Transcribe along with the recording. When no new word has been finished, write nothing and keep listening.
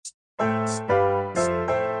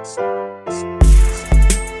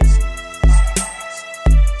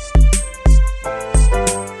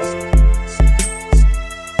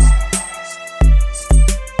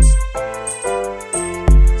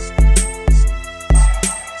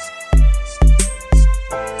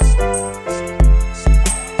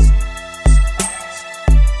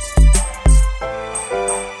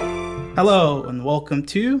Hello, and welcome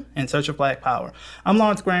to In Search of Black Power. I'm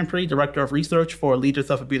Lawrence Grand Prix, Director of Research for Leaders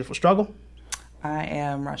of a Beautiful Struggle. I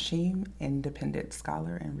am Rashim, independent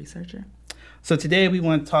scholar and researcher. So today we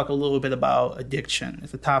want to talk a little bit about addiction.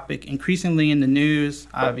 It's a topic increasingly in the news.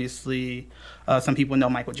 Obviously, some people know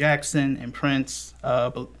Michael Jackson and Prince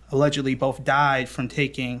allegedly both died from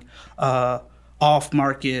taking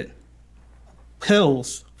off-market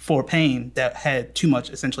pills for pain that had too much,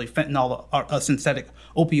 essentially, fentanyl or synthetic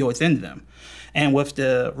opioids in them. And with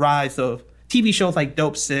the rise of TV shows like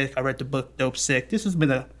Dopesick, I read the book Dopesick, this has been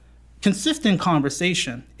a consistent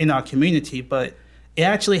conversation in our community, but it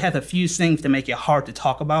actually has a few things that make it hard to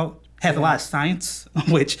talk about. It has a lot of science,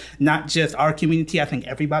 which not just our community, I think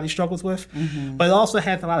everybody struggles with, but it also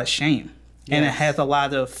has a lot of shame. And it has a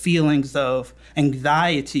lot of feelings of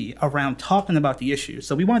anxiety around talking about the issue.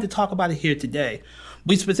 So we wanted to talk about it here today.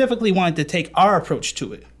 We specifically wanted to take our approach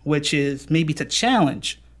to it, which is maybe to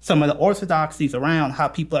challenge some of the orthodoxies around how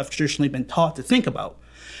people have traditionally been taught to think about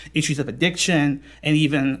issues of addiction and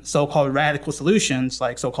even so-called radical solutions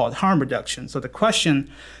like so-called harm reduction. So the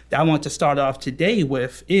question that I want to start off today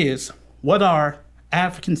with is, what are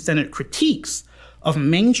African-centered critiques of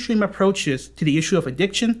mainstream approaches to the issue of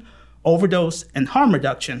addiction, overdose, and harm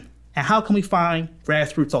reduction, and how can we find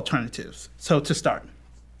grassroots alternatives? So to start,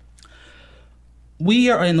 we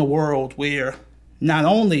are in a world where not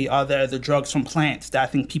only are there the drugs from plants that I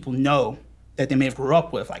think people know that they may have grew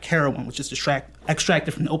up with, like heroin, which is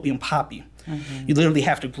extracted from the opium poppy. You literally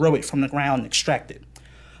have to grow it from the ground and extract it.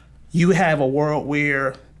 You have a world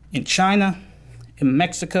where in China, in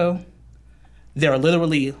Mexico, there are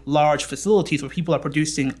literally large facilities where people are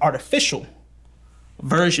producing artificial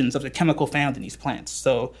versions of the chemical found in these plants.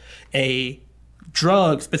 So a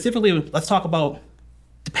drug, specifically, let's talk about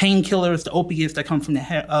the painkillers, the opiates that come from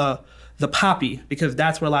the poppy, because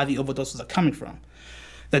that's where a lot of the overdoses are coming from.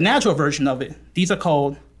 The natural version of it, these are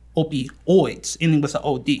called opioids, ending with an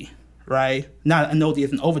OD, right? Not an OD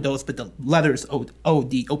as an overdose, but the letters OD,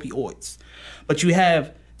 opioids. But you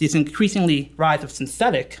have this increasingly rise of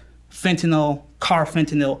synthetic fentanyl,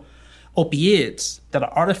 carfentanil opioids that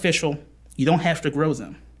are artificial. You don't have to grow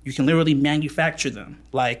them. You can literally manufacture them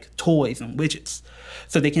like toys and widgets.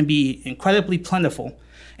 So they can be incredibly plentiful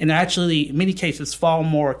and actually, in many cases, far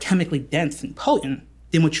more chemically dense and potent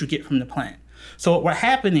than what you get from the plant. So what's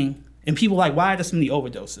happening, and people are like, why are there so many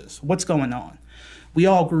overdoses? What's going on? We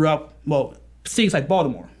all grew up, cities like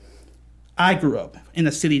Baltimore. I grew up in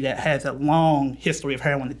a city that has a long history of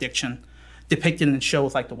heroin addiction depicted in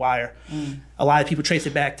shows like The Wire. A lot of people trace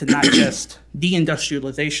it back to not just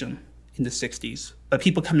deindustrialization in the 60s, but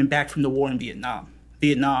people coming back from the war in Vietnam.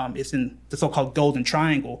 Vietnam is in the so-called Golden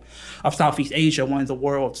Triangle of Southeast Asia, one of the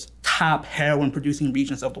world's top heroin-producing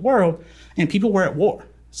regions of the world, and people were at war.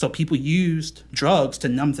 So people used drugs to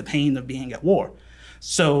numb the pain of being at war.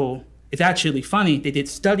 So it's actually funny, they did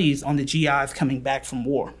studies on the GIs coming back from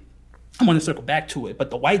war. I want to circle back to it, but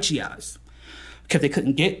the white GIs, because they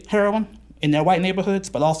couldn't get heroin in their white neighborhoods,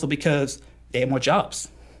 but also because they had more jobs.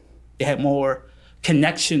 They had more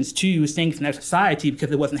connections to things in their society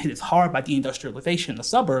because it wasn't hit as hard by deindustrialization in the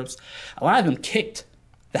suburbs. A lot of them kicked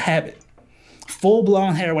the habit.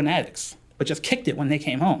 Full-blown heroin addicts, but just kicked it when they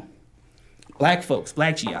came home. Black folks,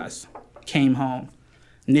 black GIs, came home.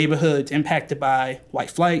 Neighborhoods impacted by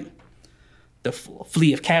white flight, the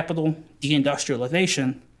flee of capital,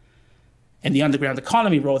 deindustrialization, and the underground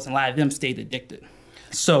economy rose, and a lot of them stayed addicted.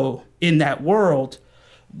 So in that world,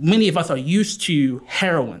 many of us are used to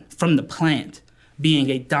heroin from the plant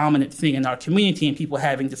being a dominant thing in our community and people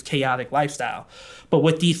having this chaotic lifestyle. But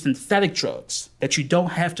with these synthetic drugs that you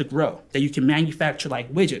don't have to grow, that you can manufacture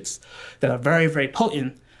like widgets that are very, very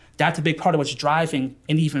potent, that's a big part of what's driving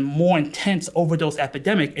an even more intense overdose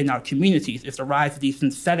epidemic in our communities. It's the rise of these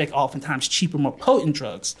synthetic, oftentimes cheaper, more potent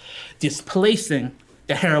drugs, displacing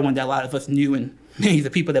the heroin that a lot of us knew and many of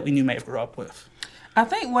the people that we knew may have grown up with. I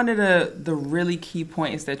think one of the really key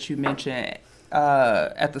points that you mentioned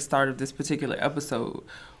at the start of this particular episode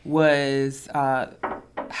was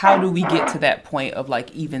how do we get to that point of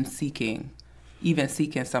like even seeking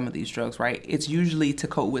some of these drugs, right? It's usually to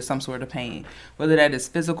cope with some sort of pain, whether that is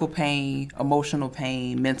physical pain, emotional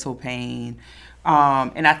pain, mental pain.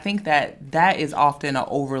 And I think that is often an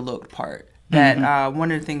overlooked part. That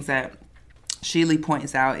one of the things that Sheely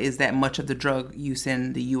points out is that much of the drug use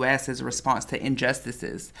in the U.S. is a response to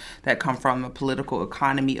injustices that come from the political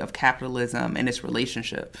economy of capitalism and its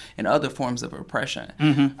relationship and other forms of oppression.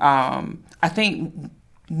 I think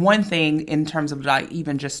one thing in terms of like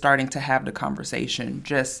even just starting to have the conversation,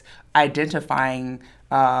 just identifying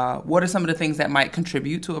what are some of the things that might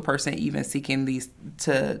contribute to a person even seeking these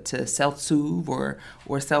to self-soothe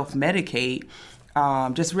or self-medicate,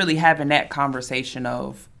 just really having that conversation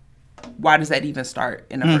of why does that even start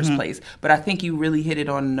in the first place? But I think you really hit it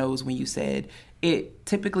on the nose when you said it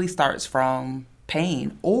typically starts from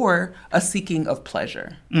pain or a seeking of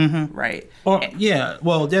pleasure, right? Or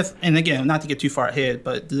well, and again, not to get too far ahead,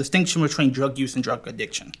 but the distinction between drug use and drug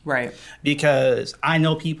addiction, right? Because I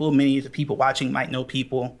know people, many of the people watching might know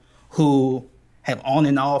people who have on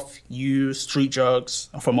and off used street drugs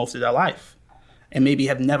for most of their life, and maybe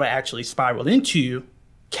have never actually spiraled into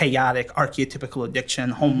chaotic, archetypical addiction,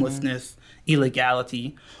 homelessness,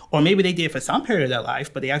 illegality, or maybe they did for some period of their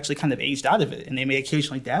life, but they actually kind of aged out of it, and they may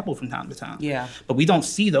occasionally dabble from time to time. Yeah. But we don't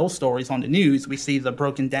see those stories on the news. We see the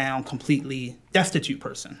broken down, completely destitute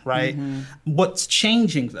person, right? What's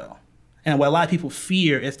changing, though, and what a lot of people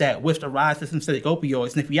fear is that with the rise of synthetic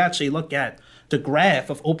opioids, and if we actually look at the graph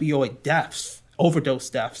of opioid deaths, overdose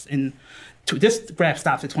deaths, and this graph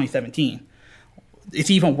stops at 2017.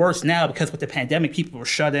 It's even worse now because with the pandemic, people were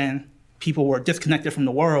shut in. People were disconnected from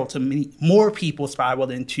the world, so many more people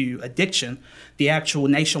spiraled into addiction. The actual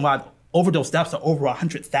nationwide overdose deaths are over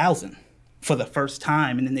 100,000 for the first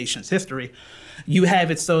time in the nation's history. You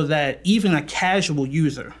have it so that even a casual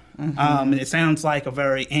user, and it sounds like a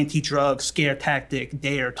very anti-drug, scare tactic,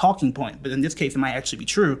 dare talking point, but in this case, it might actually be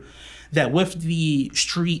true, that with the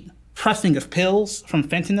street pressing of pills from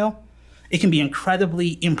fentanyl, it can be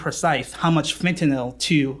incredibly imprecise how much fentanyl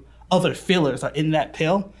to other fillers are in that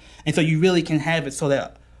pill. And so you really can have it so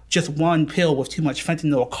that just one pill with too much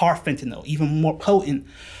fentanyl, carfentanil, even more potent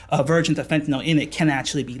versions of fentanyl in it can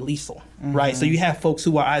actually be lethal, right? So you have folks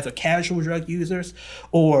who are either casual drug users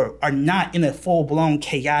or are not in a full-blown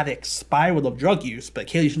chaotic spiral of drug use, but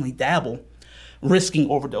occasionally dabble, risking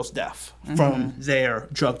overdose death from their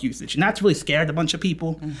drug usage. And that's really scared a bunch of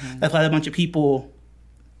people. That's led a bunch of people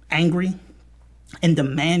angry and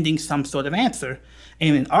demanding some sort of answer.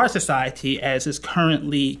 And in our society, as is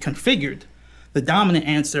currently configured, the dominant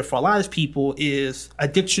answer for a lot of people is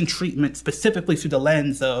addiction treatment, specifically through the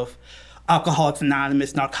lens of Alcoholics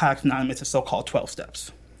Anonymous, Narcotics Anonymous, and so-called 12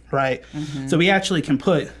 steps, right? So we actually can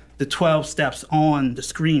put the 12 steps on the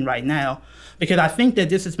screen right now, because I think that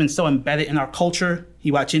this has been so embedded in our culture.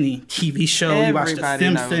 You watch any TV show, you watch The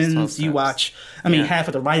Simpsons, you watch, half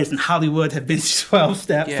of the writers in Hollywood have been 12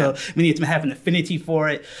 steps, so many of them have an affinity for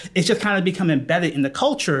it. It's just kind of become embedded in the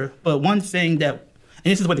culture. But one thing that,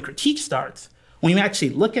 and this is where the critique starts, when you actually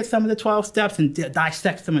look at some of the 12 steps and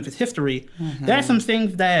dissect some of its history, there are some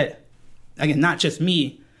things that, again, not just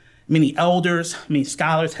me, many elders, many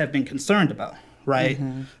scholars have been concerned about, right?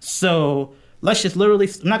 So let's just literally,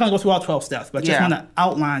 I'm not going to go through all 12 steps, but I just want to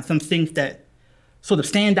outline some things that sort of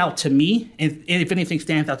stand out to me. And if anything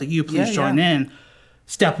stands out to you, please join in.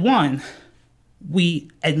 Step one, we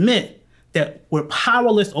admit that we're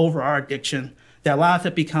powerless over our addiction, that allows it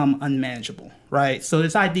to become unmanageable, right? So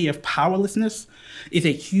this idea of powerlessness is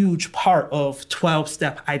a huge part of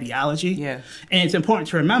 12-step ideology. Yeah. And it's important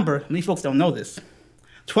to remember, many folks don't know this,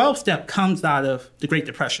 12-step comes out of the Great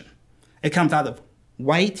Depression. It comes out of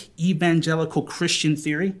white evangelical Christian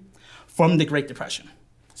theory from the Great Depression.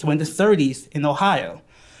 So in the 30s in Ohio,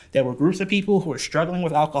 there were groups of people who were struggling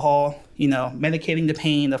with alcohol, medicating the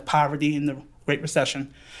pain of poverty in the Great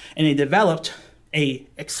Recession, and they developed a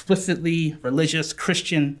explicitly religious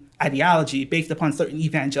Christian ideology based upon certain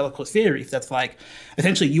evangelical theories. That's like,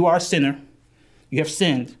 essentially, you are a sinner, you have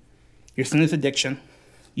sinned, your sin is addiction,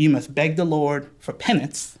 you must beg the Lord for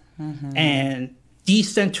penance and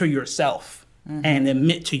decenter yourself and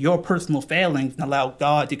admit to your personal failings and allow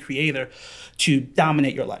God, the Creator, to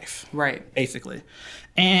dominate your life. Right. Basically.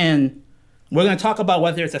 And we're going to talk about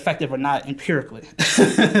whether it's effective or not empirically,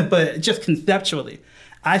 but just conceptually.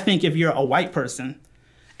 I think if you're a white person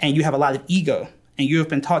and you have a lot of ego and you have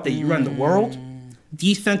been taught that you run the world,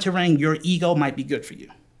 decentering your ego might be good for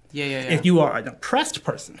you. If you are an oppressed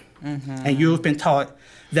person and you have been taught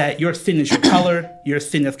that your sin is your color, your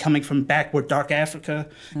sin is coming from backward dark Africa,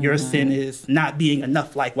 your sin is not being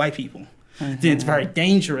enough like white people, then it's very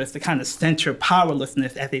dangerous to kind of center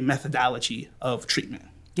powerlessness as a methodology of treatment.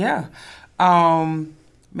 Yeah.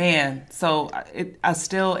 Man, so I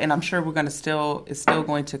still, and I'm sure it's still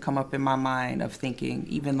going to come up in my mind of thinking,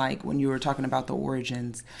 even like when you were talking about the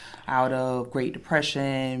origins out of Great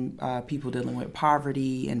Depression, people dealing with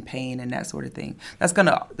poverty and pain and that sort of thing. That's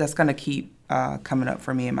gonna keep coming up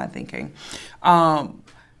for me in my thinking.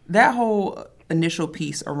 That whole initial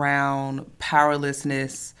piece around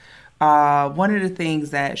powerlessness. One of the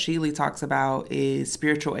things that Sheely talks about is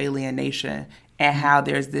spiritual alienation and how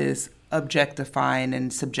there's this objectifying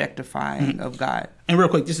and subjectifying of God. And real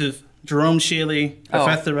quick, this is Jerome Sheely,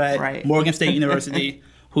 professor at Morgan State University,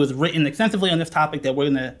 who has written extensively on this topic that we're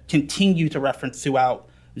going to continue to reference throughout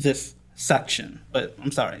this section. But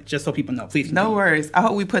I'm sorry, just so people know, please continue. No worries. I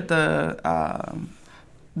hope we put the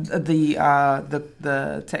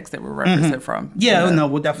text that we're referencing from. Yeah,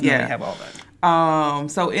 we'll definitely have all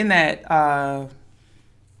that. So in that,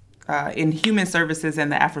 in Human Services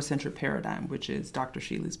and the Afrocentric Paradigm, which is Dr.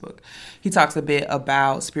 Sheely's book, he talks a bit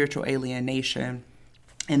about spiritual alienation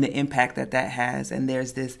and the impact that has. And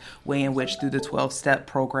there's this way in which through the 12-step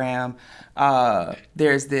program,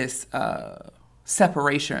 there's this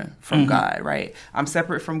separation from God, right? I'm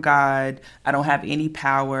separate from God. I don't have any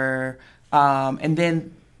power. And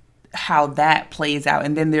then how that plays out.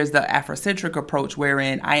 And then there's the Afrocentric approach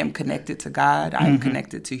wherein I am connected to God. I am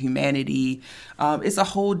connected to humanity. It's a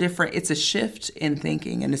whole different, it's a shift in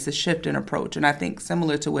thinking and it's a shift in approach. And I think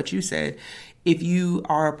similar to what you said, if you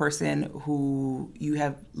are a person who you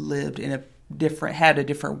have lived in had a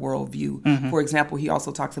different worldview. For example, he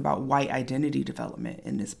also talks about white identity development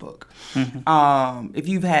in this book. If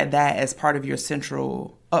you've had that as part of your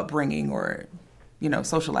central upbringing or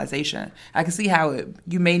socialization, I can see how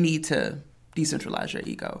you may need to decentralize your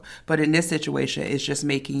ego. But in this situation, it's just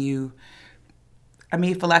making you,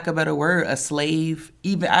 for lack of a better word, a slave.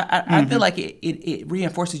 Even I feel like it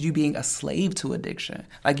reinforces you being a slave to addiction.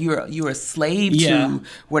 Like you're a slave to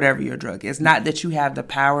whatever your drug is. Not that you have the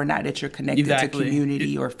power, not that you're connected to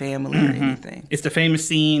community or family or anything. It's the famous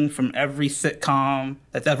scene from every sitcom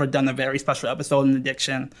that's ever done a very special episode in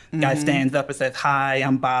addiction. Guy stands up and says, "Hi,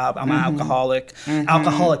 I'm Bob. I'm an alcoholic."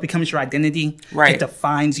 Alcoholic becomes your identity. Right. It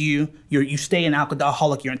defines you. You stay an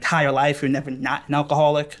alcoholic your entire life. You're never not an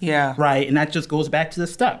alcoholic. Yeah. Right. And that just goes back to the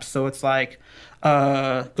steps. So it's like,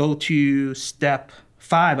 go to step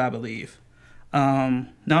 5, I believe.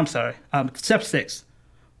 Step 6.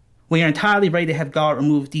 When you're entirely ready to have God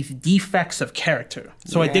remove these defects of character.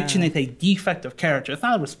 So addiction is a defect of character. It's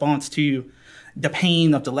not a response to the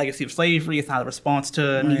pain of the legacy of slavery. It's not a response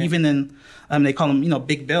to, even in, they call him,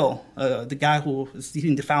 Big Bill, the guy who is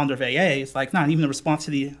even the founder of AA. It's like not even a response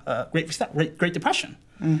to the Great Depression.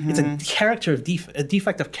 It's a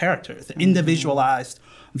defect of character. It's an individualized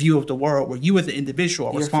view of the world where you as an individual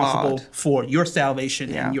are responsible for your salvation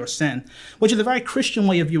and your sin, which is a very Christian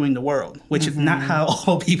way of viewing the world, which is not how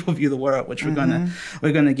all people view the world, which we're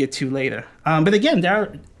gonna get to later. But again,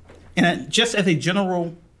 just as a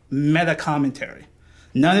general meta commentary,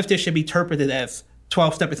 none of this should be interpreted as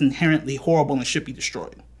 12-step is inherently horrible and should be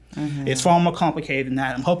destroyed. It's far more complicated than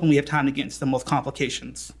that. I'm hoping we have time to get into some of those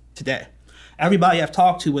complications today. Everybody I've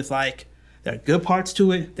talked to was like, there are good parts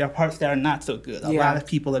to it. There are parts that are not so good. A lot of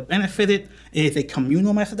people have benefited. It is a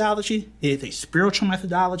communal methodology. It is a spiritual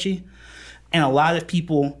methodology. And a lot of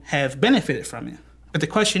people have benefited from it. But the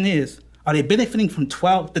question is, are they benefiting from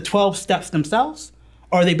the 12 steps themselves?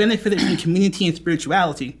 Or are they benefiting from community and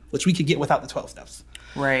spirituality, which we could get without the 12 steps?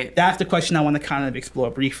 Right. That's the question I want to kind of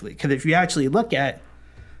explore briefly. Because if you actually look at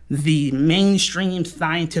the mainstream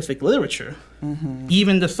scientific literature,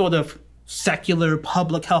 even the sort of secular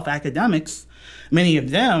public health academics, many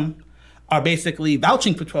of them are basically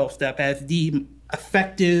vouching for 12-step as the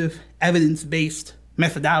effective, evidence-based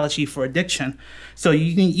methodology for addiction. So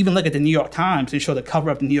you can even look at the New York Times and show the cover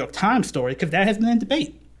of the New York Times story, because that has been in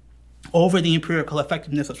debate over the empirical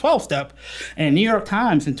effectiveness of 12-step. And New York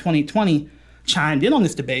Times in 2020 chimed in on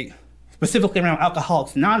this debate, specifically around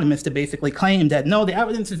Alcoholics Anonymous, to basically claim that, no, the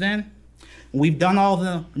evidence is in. We've done all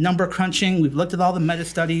the number crunching. We've looked at all the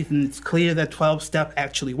meta-studies, and it's clear that 12-step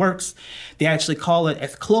actually works. They actually call it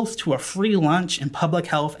as close to a free lunch in public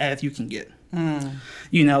health as you can get.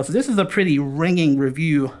 So this is a pretty ringing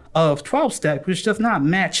review of 12-step, which does not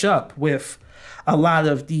match up with a lot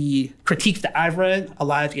of the critiques that I've read, a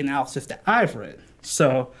lot of the analysis that I've read.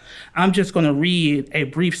 So I'm just going to read a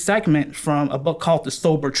brief segment from a book called The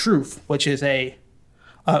Sober Truth, which is it's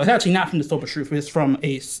actually not from The Sober Truth.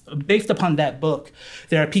 It's based upon that book.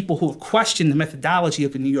 There are people who have questioned the methodology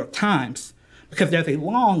of the New York Times because there's a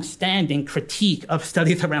long-standing critique of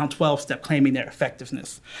studies around 12-step claiming their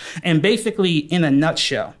effectiveness. And basically, in a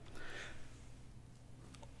nutshell,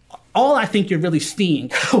 all I think you're really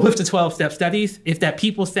seeing with the 12-step studies is that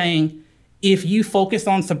people saying, if you focus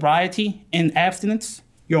on sobriety and abstinence,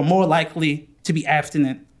 you're more likely to be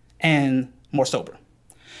abstinent and more sober.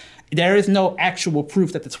 There is no actual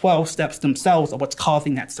proof that the 12 steps themselves are what's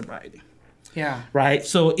causing that sobriety. Yeah. Right?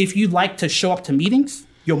 So if you like to show up to meetings,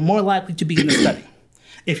 you're more likely to be in the study.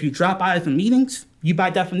 If you drop out of the meetings, you by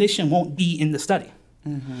definition won't be in the study.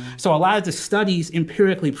 Mm-hmm. So a lot of the studies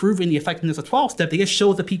empirically proving the effectiveness of 12-step, they just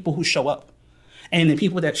show the people who show up. And the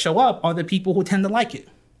people that show up are the people who tend to like it,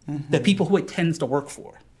 the people who it tends to work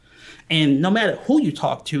for. And no matter who you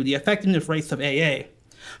talk to, the effectiveness rates of AA,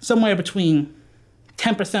 somewhere between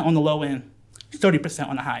 10% on the low end, 30%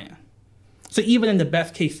 on the high end. So even in the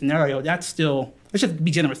best case scenario, that's still, let's just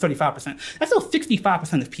be generous, 35%. That's still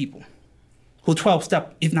 65% of people who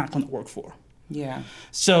 12-step is not going to work for. Yeah.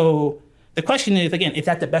 So the question is, again, is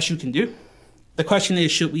that the best you can do? The question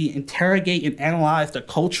is, should we interrogate and analyze the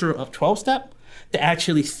culture of 12-step to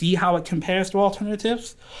actually see how it compares to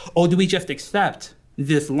alternatives? Or do we just accept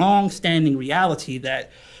this long-standing reality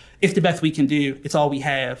that it's the best we can do, it's all we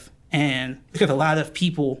have, and because a lot of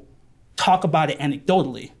people talk about it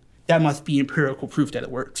anecdotally, that must be empirical proof that it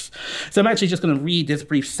works. So I'm actually just going to read this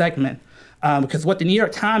brief segment because what the New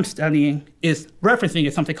York Times studying is referencing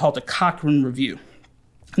is something called the Cochrane Review.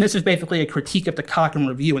 And this is basically a critique of the Cochrane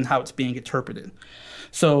Review and how it's being interpreted.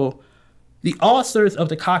 So the authors of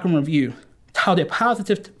the Cochrane Review touted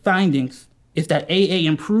positive findings is that AA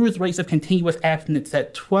improves rates of continuous abstinence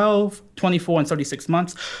at 12, 24, and 36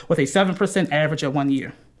 months with a 7% average at 1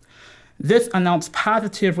 year. This announced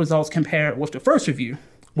positive results compared with the first review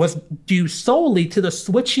was due solely to the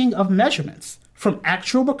switching of measurements from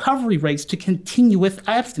actual recovery rates to continuous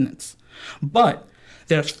abstinence. But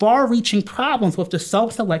there's far-reaching problems with the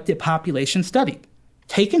self-selected population study.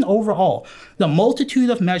 Taken overall, the multitude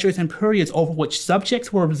of measures and periods over which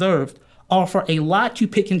subjects were observed offer a lot to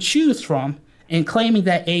pick and choose from in claiming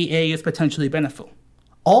that AA is potentially beneficial.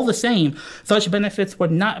 All the same, such benefits were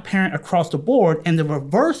not apparent across the board, and the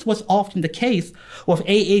reverse was often the case, with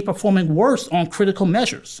AA performing worse on critical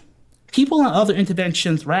measures. People on other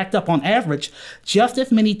interventions racked up on average just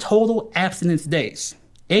as many total abstinence days.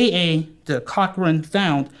 AA, the Cochrane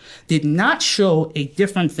found, did not show a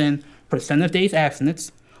difference in percent of days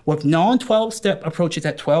abstinence with non-12-step approaches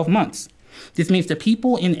at 12 months. This means the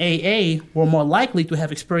people in AA were more likely to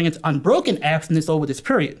have experienced unbroken abstinence over this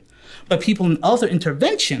period. But people in other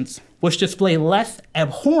interventions, which display less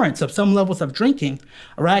abhorrence of some levels of drinking,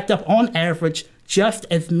 racked up on average just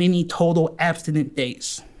as many total abstinent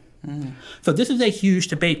days. So this is a huge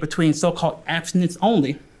debate between so-called abstinence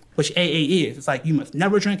only, which AA is. It's like you must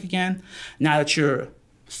never drink again, not at your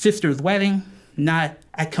sister's wedding, not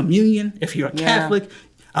at communion. If you're a Catholic,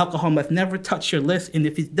 alcohol must never touch your lips, and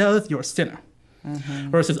if it does, you're a sinner.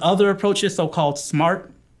 Versus other approaches, so-called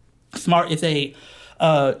SMART. SMART is a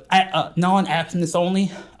non-abstinence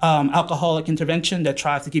only alcoholic intervention that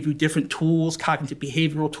tries to give you different tools, cognitive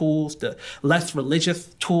behavioral tools, the less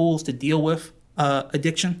religious tools to deal with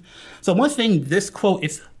addiction. So one thing this quote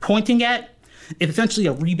is pointing at is essentially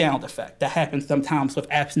a rebound effect that happens sometimes with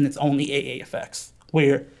abstinence only AA effects,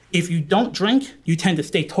 where if you don't drink, you tend to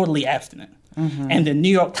stay totally abstinent. And the New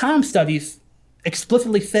York Times studies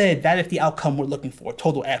explicitly said that is the outcome we're looking for,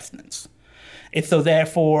 total abstinence. And so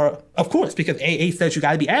therefore, of course, because AA says you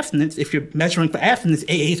got to be abstinent, if you're measuring for abstinence,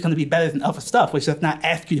 AA is going to be better than other stuff, which does not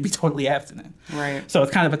ask you to be totally abstinent. Right. So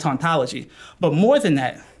it's kind of a tautology. But more than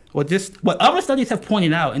that, what other studies have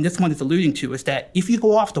pointed out, and this one is alluding to, is that if you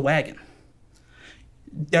go off the wagon,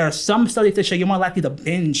 there are some studies that show you're more likely to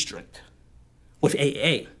binge drink with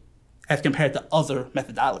AA as compared to other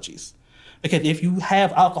methodologies. Because if you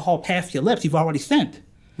have alcohol past your lips, you've already sinned.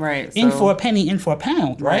 Right. In for a penny, in for a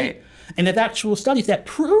pound, right? And there's actual studies that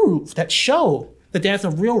show that there's a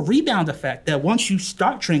real rebound effect, that once you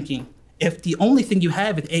start drinking, if the only thing you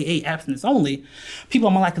have is AA abstinence only, people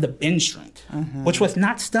are more likely to binge drink, which was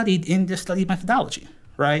not studied in this study methodology,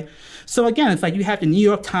 right? So again, it's like you have the New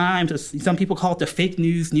York Times, or some people call it the fake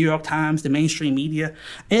news New York Times, the mainstream media.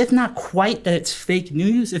 And it's not quite that it's fake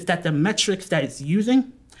news, it's that the metrics that it's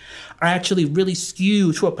using are actually really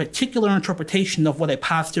skewed to a particular interpretation of what a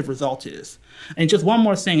positive result is. And just one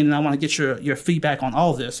more thing, and then I want to get your feedback on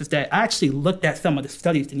all this, is that I actually looked at some of the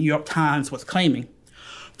studies the New York Times was claiming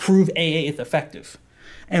prove AA is effective.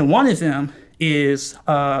 And one of them is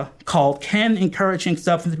called Can Encouraging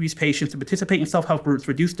Substance Abuse Patients to Participate in Self-Help Groups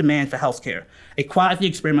Reduce Demand for Healthcare, a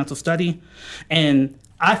quasi-experimental study. And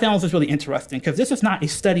I found this really interesting because this is not a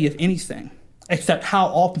study of anything except how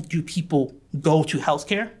often do people go to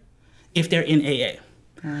healthcare if they're in AA.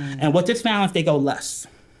 And what this found is they go less.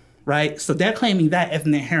 right? So they're claiming that as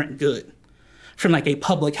an inherent good from like a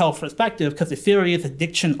public health perspective, because the theory is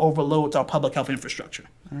addiction overloads our public health infrastructure.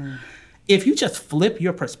 If you just flip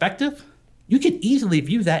your perspective, you could easily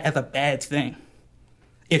view that as a bad thing.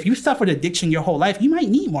 If you suffered addiction your whole life, you might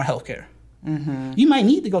need more healthcare. You might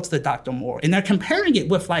need to go to the doctor more. And they're comparing it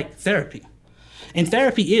with like therapy. And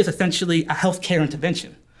therapy is essentially a healthcare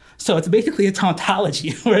intervention. So it's basically a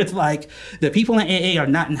tautology where it's like the people in AA are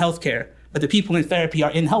not in healthcare, but the people in therapy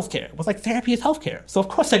are in healthcare. Well, it's like therapy is healthcare. So of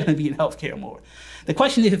course they're going to be in healthcare more. The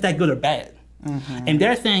question is that good or bad? And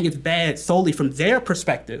they're saying it's bad solely from their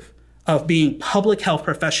perspective of being public health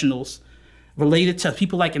professionals related to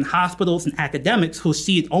people like in hospitals and academics who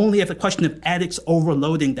see it only as a question of addicts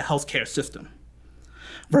overloading the healthcare system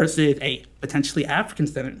versus a potentially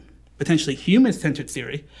African-centered, potentially human-centered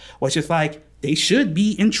theory, which is like they should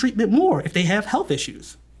be in treatment more if they have health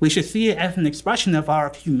issues. We should see it as an expression of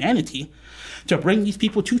our humanity to bring these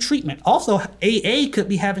people to treatment. Also, AA could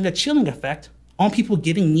be having a chilling effect on people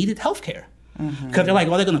getting needed healthcare. Because they're like,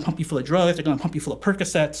 well, they're going to pump you full of drugs, they're going to pump you full of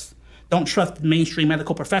Percocets. Don't trust the mainstream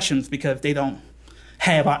medical professions because they don't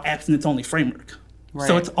have our abstinence-only framework. Right.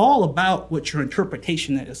 So it's all about what your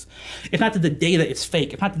interpretation is. It's not that the data is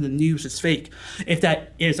fake. It's not that the news is fake. It's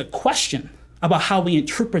that there's a question about how we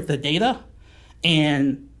interpret the data,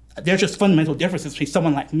 and there's just fundamental differences between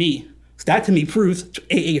someone like me. So that to me proves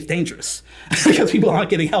AA is dangerous because people aren't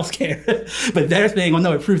getting health care. But they're saying, well,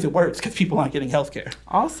 no, it proves it works because people aren't getting health care.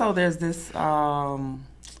 Also, there's this, a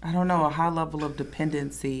high level of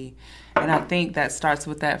dependency. And I think that starts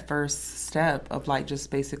with that first step of like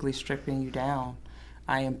just basically stripping you down.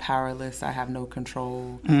 I am powerless. I have no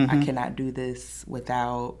control. I cannot do this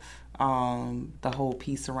without the whole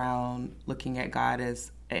piece around looking at God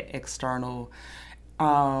as external.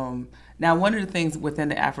 Now, one of the things within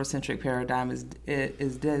the Afrocentric paradigm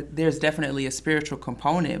is there's definitely a spiritual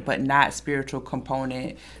component, but not spiritual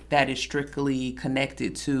component that is strictly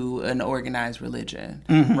connected to an organized religion,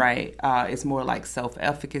 right? It's more like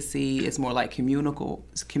self-efficacy. It's more like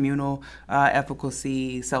communal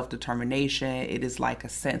efficacy, self-determination. It is like a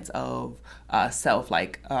sense of self,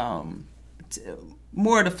 like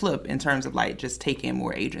more to flip in terms of like just taking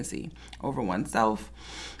more agency over oneself.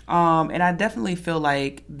 And I definitely feel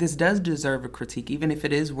like this does deserve a critique, even if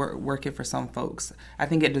it is working for some folks. I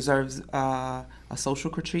think it deserves a social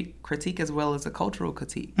critique as well as a cultural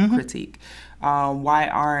critique. Why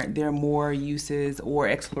aren't there more uses or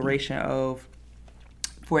exploration of,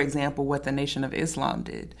 for example, what the Nation of Islam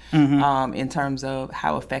did in terms of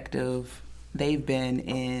how effective they've been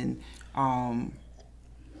in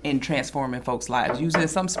transforming folks' lives, using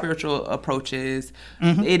some spiritual approaches.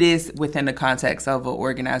 It is within the context of an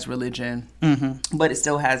organized religion, but it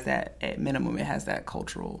still has that, at minimum, it has that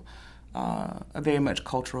cultural, a very much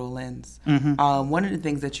cultural lens. One of the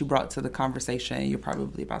things that you brought to the conversation, you're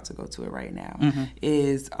probably about to go to it right now,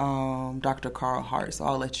 is Dr. Carl Hart. So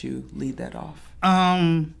I'll let you lead that off.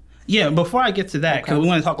 Yeah, before I get to that, because we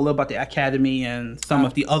want to talk a little about the academy and some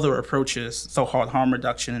of the other approaches, so-called harm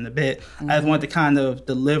reduction in a bit, I just wanted to kind of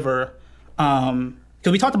deliver, because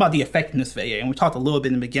we talked about the effectiveness of AA, and we talked a little bit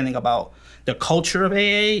in the beginning about the culture of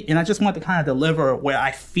AA, and I just want to kind of deliver where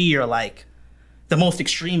I fear, like, the most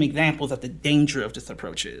extreme examples of the danger of this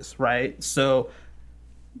approach is, right? So,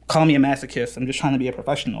 call me a masochist, I'm just trying to be a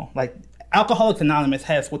professional. Like, Alcoholics Anonymous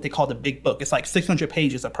has what they call the big book. It's like 600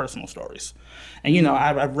 pages of personal stories. And, you know,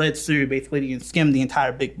 I've read through basically and skimmed the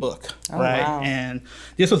entire big book, right? Wow. And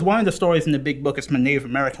this was one of the stories in the big book. It's from a Native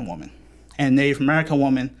American woman. And Native American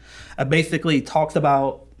woman basically talks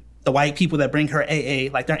about the white people that bring her AA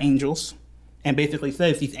like they're angels, and basically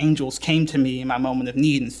says these angels came to me in my moment of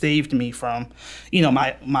need and saved me from, you know,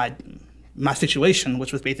 my situation,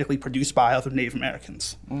 which was basically produced by other Native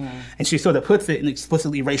Americans. And she sort of puts it in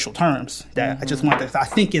explicitly racial terms that I just want to, I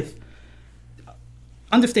think if,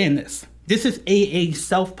 understand this. This is a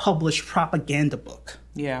self-published propaganda book.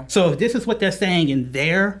 Yeah. So if this is what they're saying in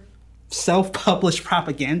their self-published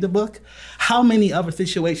propaganda book, how many other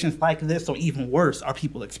situations like this or even worse are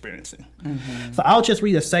people experiencing? So I'll just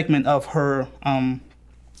read a segment of her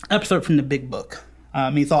excerpt from the big book. I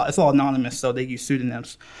mean, it's all anonymous, so they use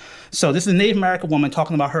pseudonyms. So this is a Native American woman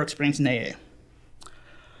talking about her experience in AA.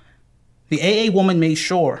 The AA woman made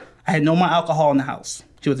sure I had no more alcohol in the house.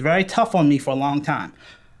 She was very tough on me for a long time.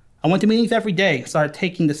 I went to meetings every day, started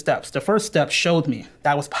taking the steps. The first step showed me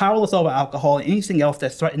that I was powerless over alcohol and anything else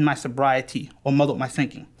that threatened my sobriety or muddled my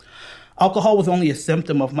thinking. Alcohol was only a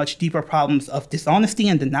symptom of much deeper problems of dishonesty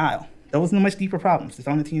and denial. There wasn't much deeper problems,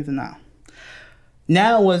 dishonesty and denial.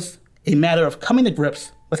 Now it was a matter of coming to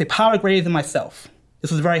grips with a power greater than myself.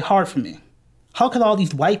 This was very hard for me. How could all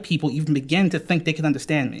these white people even begin to think they could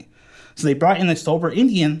understand me? So they brought in a sober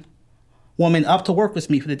Indian woman up to work with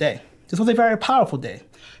me for the day. This was a very powerful day.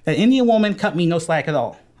 That Indian woman cut me no slack at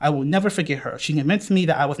all. I will never forget her. She convinced me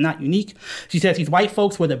that I was not unique. She said these white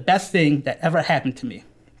folks were the best thing that ever happened to me.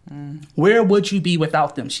 Where would you be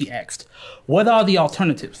without them, she asked. What are the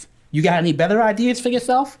alternatives? You got any better ideas for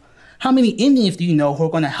yourself? How many Indians do you know who are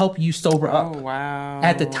going to help you sober up? Oh, wow.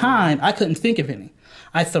 At the time, I couldn't think of any.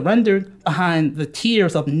 I surrendered behind the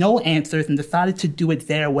tears of no answers and decided to do it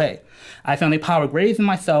their way. I found a power greater than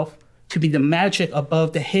myself to be the magic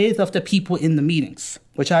above the heads of the people in the meetings,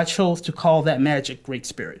 which I chose to call that magic Great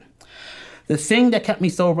Spirit. The thing that kept me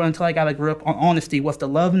sober until I got a grip on honesty was the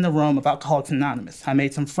love in the room of Alcoholics Anonymous. I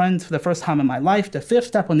made some friends for the first time in my life. The fifth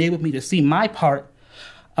step enabled me to see my part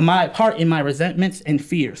in my resentments and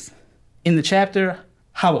fears. In the chapter,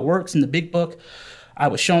 How It Works in the Big Book, I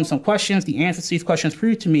was shown some questions. The answers to these questions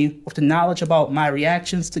proved to me, with the knowledge about my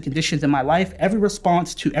reactions to conditions in my life, every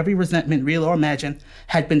response to every resentment, real or imagined,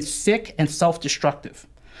 had been sick and self-destructive.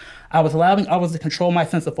 I was allowing others to control my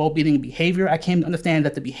sense of well-being and behavior. I came to understand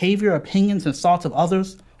that the behavior, opinions, and thoughts of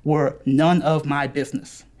others were none of my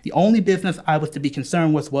business. The only business I was to be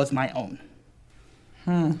concerned with was my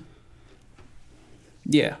own.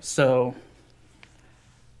 Yeah, so...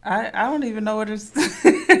 I don't even know what it's...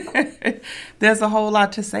 There's a whole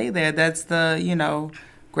lot to say there. That's the,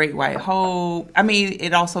 Great White Hope. I mean,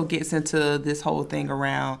 it also gets into this whole thing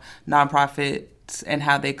around nonprofits and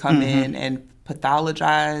how they come in and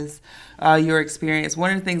pathologize your experience. One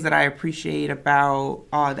of the things that I appreciate about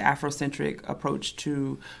the Afrocentric approach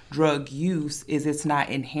to drug use is it's not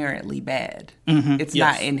inherently bad. It's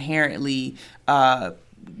not inherently...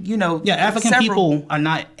 African people are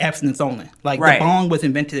not abstinence only. Like, the bong was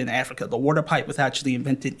invented in Africa. The water pipe was actually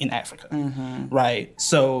invented in Africa. Right?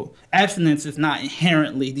 So abstinence is not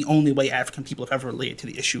inherently the only way African people have ever related to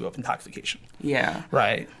the issue of intoxication. Yeah.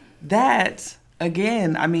 Right. That,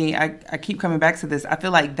 again, I mean, I keep coming back to this. I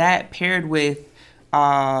feel like that paired with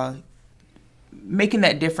making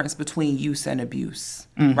that difference between use and abuse,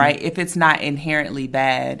 right? If it's not inherently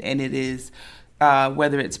bad and it is...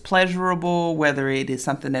 whether it's pleasurable, whether it is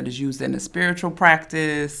something that is used in a spiritual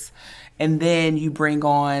practice, and then you bring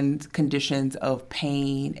on conditions of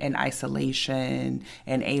pain and isolation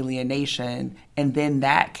and alienation, and then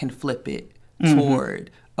that can flip it toward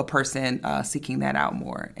a person seeking that out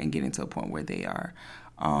more and getting to a point where they are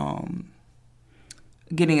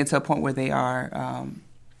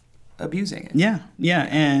abusing it. Yeah.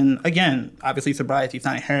 And again, obviously sobriety is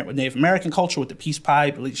not inherent with Native American culture, with the peace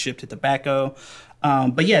pipe, relationship to tobacco.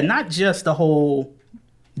 But yeah, not just the whole,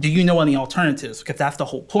 do you know any alternatives? Because that's the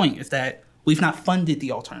whole point, is that we've not funded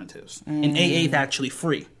the alternatives. And AA is actually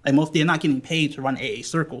free. Like, they're not getting paid to run AA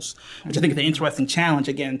circles, which I think is an interesting challenge,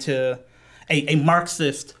 again, to a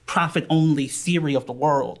Marxist profit-only theory of the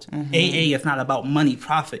world. AA is not about money,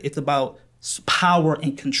 profit. It's about power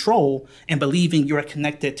and control and believing you're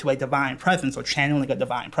connected to a divine presence or channeling a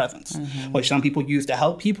divine presence, which some people use to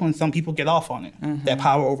help people and some people get off on it, that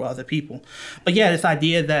power over other people. But yeah, this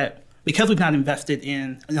idea that because we've not invested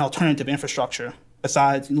in an alternative infrastructure,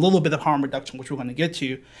 besides a little bit of harm reduction, which we're going to get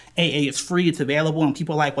to, AA is free, it's available, and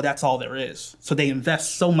people are like, well, that's all there is. So they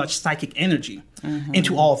invest so much psychic energy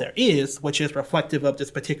into all there is, which is reflective of this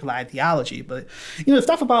particular ideology. But, the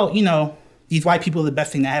stuff about, these white people are the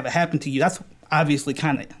best thing that ever happened to you, that's obviously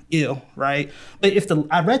kind of ill, right? But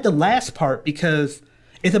I read the last part because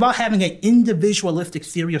it's about having an individualistic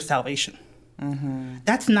theory of salvation.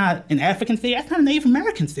 That's not an African theory. That's not a Native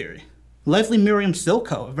American theory. Leslie Miriam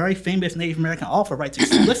Silko, a very famous Native American author, writes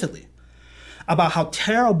explicitly about how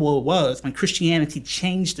terrible it was when Christianity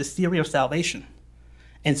changed the theory of salvation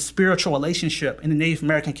and spiritual relationship in the Native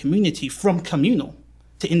American community from communal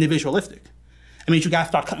to individualistic. I mean, you got to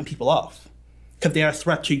start cutting people off, because they're a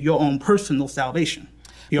threat to your own personal salvation,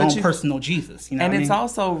 your own personal Jesus. And it's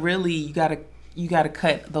also really, you gotta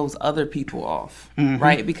cut those other people off,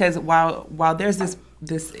 right? Because while there's this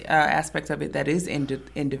aspect of it that is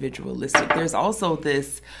individualistic, there's also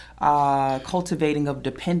this cultivating of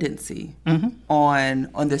dependency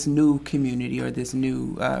on this new community or this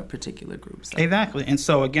new particular group. So. Exactly. And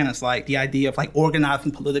so again, it's like the idea of like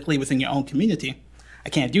organizing politically within your own community. I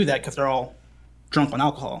can't do that because they're all drunk on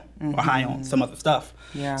alcohol or high on some other stuff.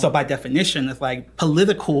 Yeah. So by definition, it's like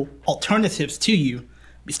political alternatives to you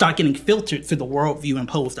start getting filtered through the worldview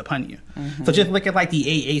imposed upon you. So just look at like the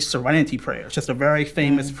AA Serenity Prayer. It's just a very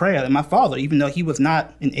famous prayer that my father, even though he was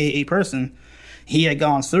not an AA person, he had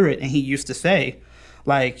gone through it, and he used to say,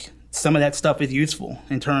 like, some of that stuff is useful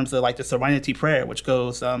in terms of like the Serenity Prayer, which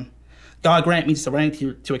goes, God grant me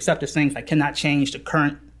serenity to accept the things I cannot change, the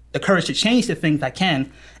current the courage to change the things I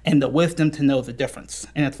can, and the wisdom to know the difference.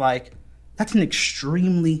 And it's like, that's an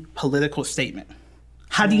extremely political statement.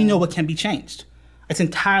 How do you know what can be changed? It's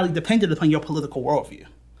entirely dependent upon your political worldview,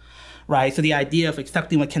 right? So the idea of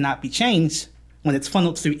accepting what cannot be changed, when it's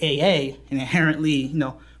funneled through AA, an inherently,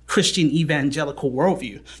 Christian evangelical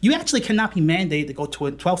worldview, you actually cannot be mandated to go to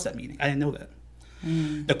a 12-step meeting. I didn't know that.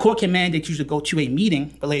 The court can mandate you to go to a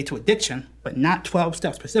meeting related to addiction, but not 12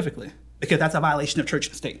 steps specifically, because that's a violation of church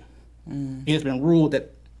and state. It has been ruled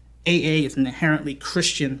that AA is an inherently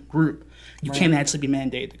Christian group. You can't actually be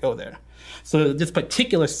mandated to go there. So this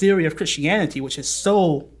particular theory of Christianity, which is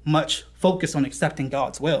so much focused on accepting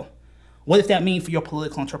God's will, what does that mean for your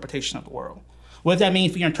political interpretation of the world? What does that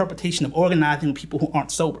mean for your interpretation of organizing with people who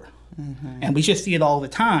aren't sober? And we just see it all the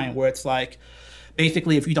time, where it's like,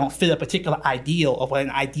 basically, if you don't fit a particular ideal of what an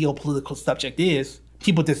ideal political subject is,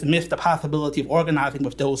 people dismiss the possibility of organizing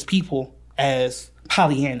with those people as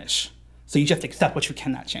Pollyannish. So you just accept what you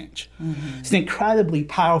cannot change. It's an incredibly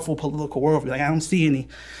powerful political worldview. Like, I don't see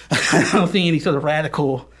any sort of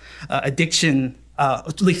radical addiction,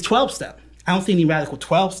 at least 12-step. I don't see any radical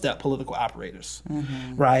 12-step political operators,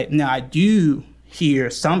 right? Now, I do hear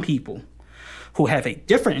some people who have a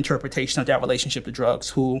different interpretation of that relationship to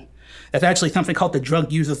drugs, that's actually something called the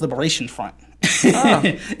Drug Users Liberation Front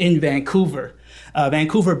in Vancouver.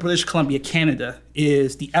 Vancouver, British Columbia, Canada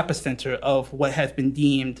is the epicenter of what has been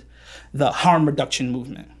deemed the harm reduction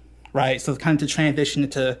movement, right? So it's kind of to transition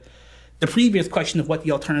into the previous question of what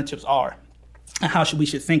the alternatives are and how we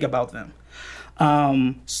should think about them.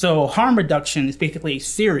 So harm reduction is basically a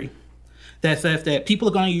theory that says that people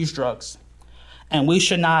are going to use drugs, and we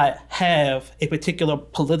should not have a particular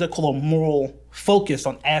political or moral focus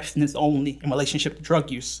on abstinence only in relationship to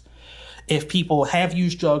drug use. If people have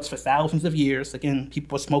used drugs for thousands of years, again,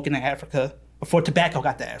 people were smoking in Africa before tobacco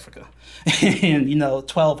got to Africa in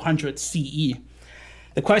 1200 CE.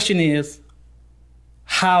 The question is,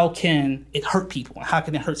 how can it hurt people? And how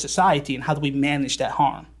can it hurt society? And how do we manage that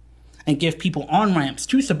harm? And give people on-ramps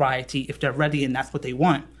to sobriety if they're ready and that's what they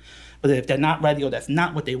want. But if they're not ready or that's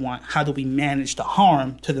not what they want, how do we manage the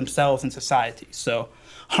harm to themselves and society? So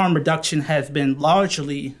harm reduction has been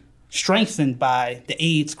largely strengthened by the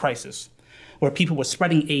AIDS crisis, where people were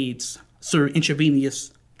spreading AIDS through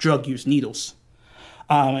intravenous drug use needles.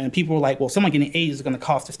 And people were like, well, someone getting AIDS is going to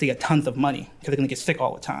cost the state tons of money because they're going to get sick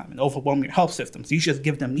all the time and overwhelm your health systems. You should just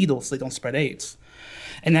give them needles so they don't spread AIDS.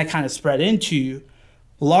 And that kind of spread into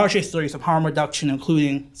larger theories of harm reduction,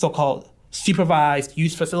 including so-called supervised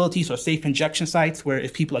use facilities or safe injection sites, where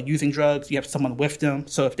if people are using drugs, you have someone with them.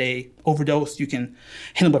 So if they overdose, you can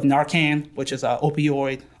hit them with Narcan, which is an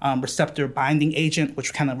opioid receptor binding agent,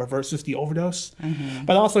 which kind of reverses the overdose.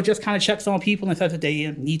 But also just kind of checks on people and says that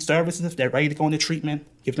they need services, if they're ready to go into treatment,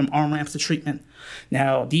 give them on-ramps to treatment.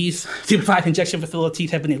 Now, these supervised injection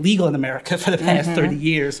facilities have been illegal in America for the past 30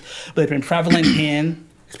 years, but they've been prevalent in,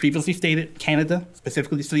 as previously stated, Canada,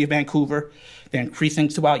 specifically the city of Vancouver. They're increasing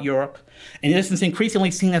throughout Europe. And this is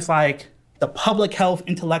increasingly seen as like the public health,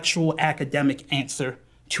 intellectual, academic answer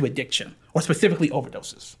to addiction, or specifically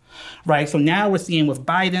overdoses, right? So now we're seeing with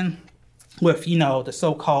Biden, with, the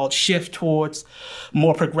so-called shift towards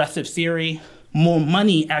more progressive theory, more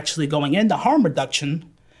money actually going into harm reduction.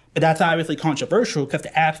 But that's obviously controversial because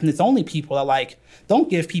the abstinence-only people are like, don't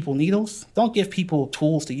give people needles. Don't give people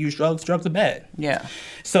tools to use drugs. Drugs are bad. Yeah.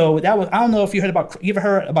 So that was, I don't know if you ever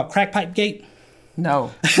heard about crack pipe gate?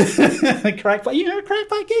 No. Crack pipe, you heard crack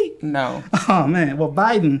pipe gate? No. Oh, man. Well,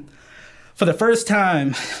 Biden, for the first time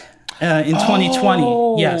in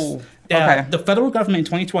 2020, yes, the federal government in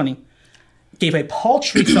 2020 gave a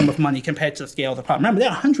paltry sum of money compared to the scale of the problem. Remember, there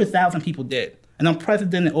are 100,000 people dead, an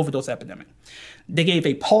unprecedented overdose epidemic. They gave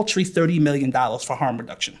a paltry $30 million for harm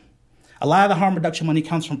reduction. A lot of the harm reduction money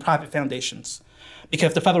comes from private foundations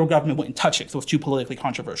because the federal government wouldn't touch it, so it's too politically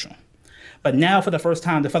controversial. But now, for the first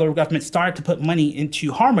time, the federal government started to put money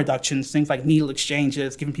into harm reductions, things like needle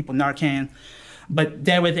exchanges, giving people Narcan. But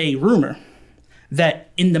there was a rumor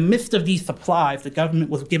that in the midst of these supplies the government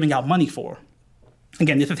was giving out money for,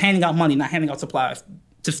 again, this is handing out money, not handing out supplies,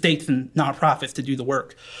 to states and nonprofits to do the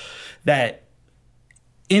work, that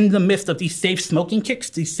in the midst of these safer smoking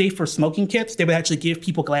kits, they would actually give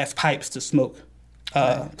people glass pipes to smoke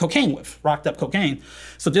cocaine with, rocked up cocaine.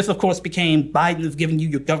 So this, of course, became Biden is giving you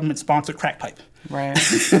your government-sponsored crack pipe. Right.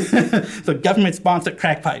 So government-sponsored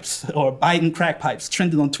crack pipes, or Biden crack pipes,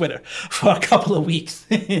 trended on Twitter for a couple of weeks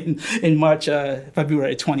in March,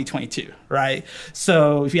 February 2022, right?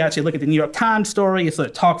 So if you actually look at the New York Times story, it sort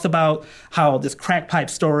of talks about how this crack pipe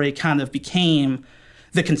story kind of became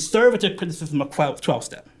the conservative criticism of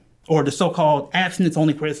 12-step, or the so-called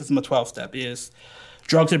abstinence-only criticism of 12-step is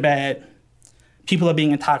drugs are bad. People are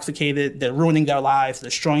being intoxicated. They're ruining their lives,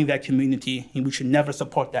 destroying their community, and we should never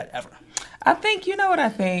support that ever. I think, you know what I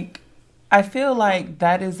think? I feel like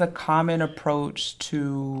that is a common approach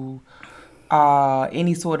to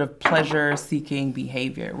any sort of pleasure-seeking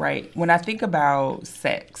behavior, right? When I think about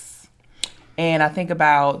sex, and I think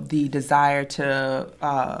about the desire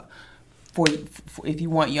to, for if you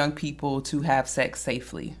want young people to have sex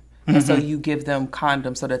safely, and so you give them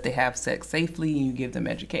condoms so that they have sex safely, and you give them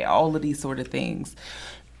education, all of these sort of things.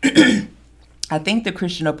 I think the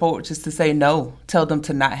Christian approach is to say no, tell them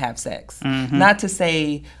to not have sex. Not to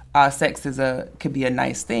say sex could be a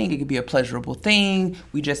nice thing, it could be a pleasurable thing.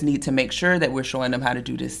 We just need to make sure that we're showing them how to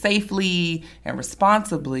do this safely and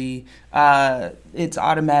responsibly. It's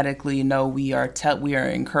automatically no, we are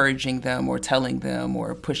encouraging them or telling them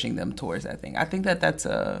or pushing them towards that thing. I think that that's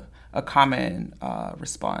a common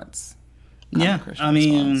response. Yeah, I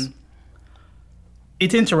mean, response.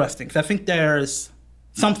 It's interesting because I think there's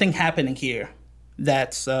something happening here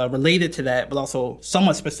that's related to that, but also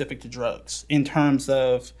somewhat specific to drugs in terms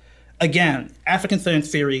of, again, African science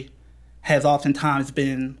theory has oftentimes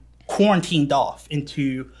been quarantined off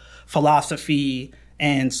into philosophy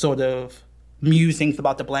and sort of musings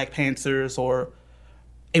about the Black Panthers or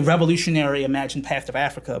a revolutionary imagined past of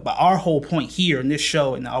Africa. But our whole point here in this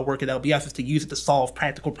show and our work at LBS is to use it to solve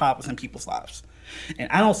practical problems in people's lives. And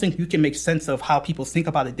I don't think you can make sense of how people think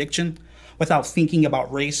about addiction without thinking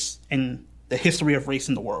about race and the history of race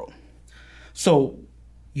in the world. So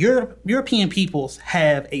European peoples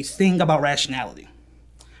have a thing about rationality.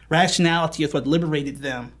 Rationality is what liberated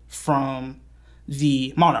them from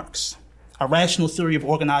the monarchs, a rational theory of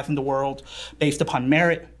organizing the world based upon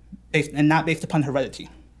merit and not based upon heredity.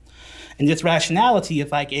 And this rationality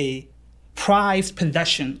is like a prized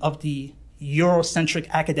possession of the Eurocentric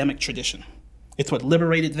academic tradition. It's what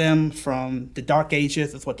liberated them from the Dark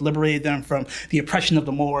Ages. It's what liberated them from the oppression of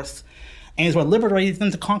the Moors. And it's what liberated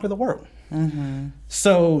them to conquer the world.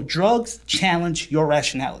 So drugs challenge your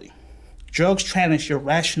rationality. Drugs challenge your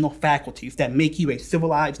rational faculties that make you a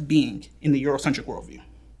civilized being in the Eurocentric worldview.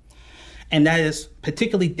 And that is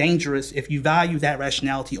particularly dangerous if you value that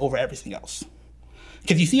rationality over everything else.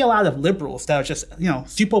 Because you see a lot of liberals that are just,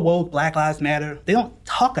 super woke, Black Lives Matter. They don't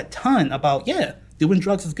talk a ton about, doing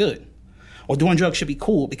drugs is good. Or doing drugs should be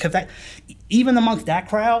cool, because that, even amongst that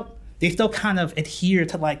crowd, they still kind of adhere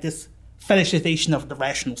to like this fetishization of the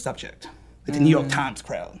rational subject, like the New York Times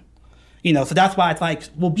crowd. So that's why it's like,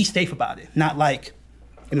 well, be safe about it, not like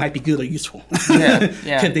it might be good or useful.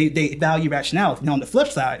 Because they value rationality. Now, on the flip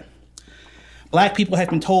side, Black people have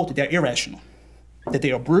been told that they're irrational, that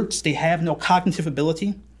they are brutes, they have no cognitive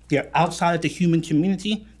ability, they are outside of the human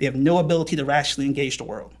community, they have no ability to rationally engage the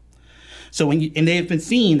world. So and they've been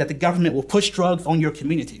seeing that the government will push drugs on your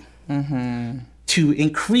community to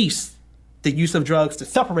increase the use of drugs to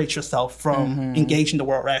separate yourself from engaging the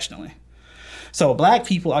world rationally. So Black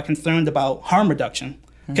people are concerned about harm reduction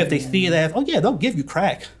because they see it as, they'll give you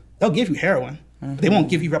crack, they'll give you heroin, but they won't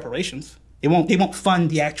give you reparations. They won't fund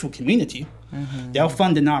the actual community. They'll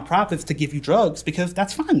fund the nonprofits to give you drugs because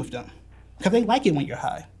that's fine with them. Because they like it when you're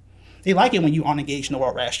high. They like it when you aren't engaged in the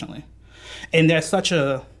world rationally. And there's such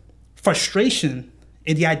a frustration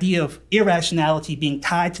in the idea of irrationality being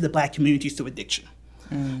tied to the Black communities to addiction.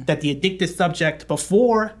 That the addicted subject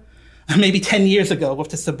before, maybe 10 years ago with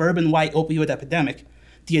the suburban white opioid epidemic,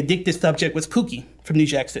 the addicted subject was Pookie from New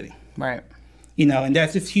Jack City. Right. And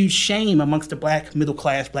there's this huge shame amongst the Black middle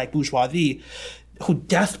class, Black bourgeoisie, who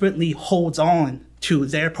desperately holds on to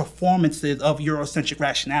their performances of Eurocentric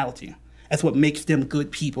rationality as what makes them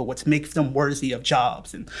good people, what makes them worthy of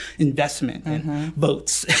jobs and investment and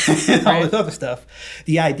votes and all this other stuff.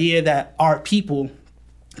 The idea that our people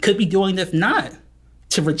could be doing this not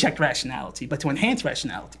to reject rationality, but to enhance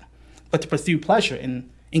rationality, but to pursue pleasure and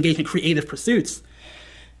engage in creative pursuits.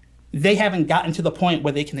 They haven't gotten to the point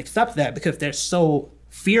where they can accept that because they're so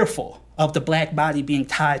fearful of the Black body being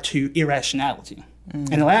tied to irrationality. And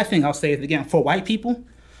the last thing I'll say is, again, for white people,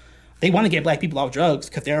 they want to get Black people off drugs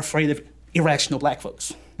because they're afraid of irrational Black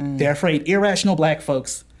folks. They're afraid irrational Black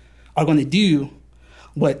folks are going to do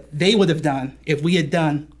what they would have done if we had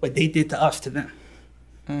done what they did to us to them.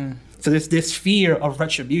 So there's this fear of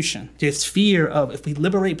retribution, this fear of, if we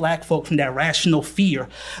liberate Black folk from that rational fear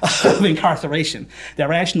of incarceration, that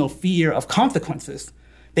rational fear of consequences,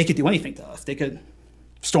 they could do anything to us. They could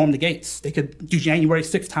storm the gates. They could do January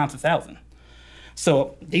 6th times 1,000.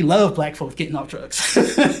 So they love Black folks getting off drugs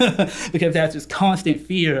because there's this constant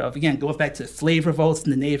fear of, again, going back to slave revolts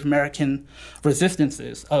and the Native American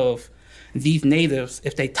resistances of these natives,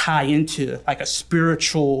 if they tie into like a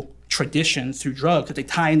spiritual traditions through drugs, if they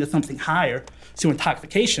tie into something higher, through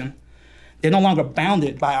intoxication, they're no longer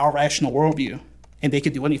bounded by our rational worldview, and they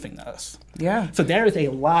could do anything to us. Yeah. So there is a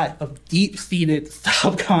lot of deep-seated,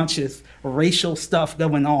 subconscious, racial stuff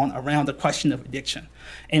going on around the question of addiction.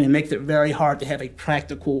 And it makes it very hard to have a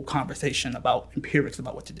practical conversation about empirics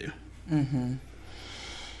about what to do. Mm-hmm.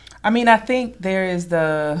 I mean, I think there is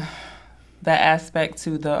the aspect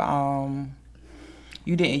to the,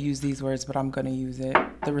 you didn't use these words, but I'm going to use it,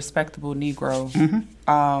 the respectable Negro,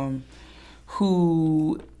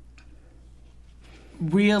 who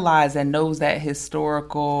realize and knows that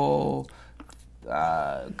historical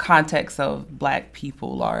context of Black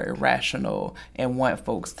people are irrational and want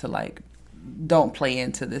folks to like don't play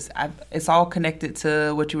into this. It's all connected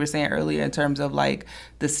to what you were saying earlier in terms of like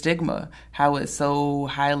the stigma, how it's so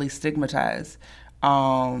highly stigmatized.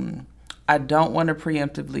 I don't want to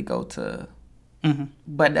preemptively go to,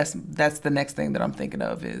 but that's the next thing that I'm thinking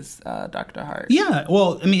of is Dr. Hart. Yeah,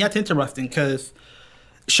 well, I mean, that's interesting because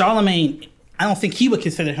Charlemagne, I don't think he would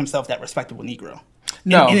consider himself that respectable Negro.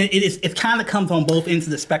 No. And it kind of comes on both ends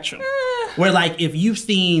of the spectrum. Where, like, if you've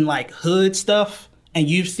seen, like, hood stuff and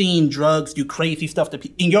you've seen drugs do crazy stuff to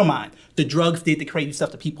people, in your mind, the drugs did the crazy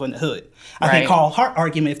stuff to people in the hood. I think Carl Hart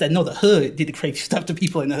argument is that, no, the hood did the crazy stuff to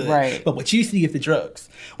people in the hood. Right. But what you see is the drugs.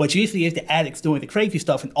 What you see is the addicts doing the crazy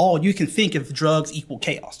stuff, and all you can think is drugs equal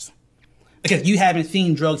chaos. Because you haven't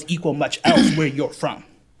seen drugs equal much else where you're from.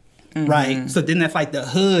 Right? So then that's like the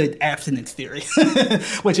hood abstinence theory,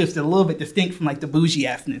 which is a little bit distinct from like the bougie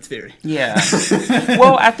abstinence theory. Yeah.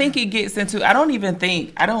 Well, I think it gets into, I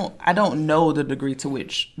don't know the degree to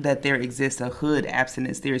which that there exists a hood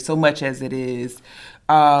abstinence theory so much as it is,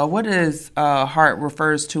 what is Hart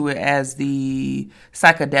refers to it as the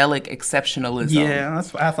psychedelic exceptionalism. Yeah,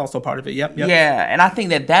 that's also part of it. Yep. Yeah, and I think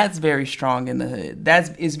that that's very strong in the hood.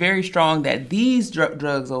 It's very strong that these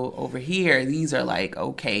drugs over here, these are like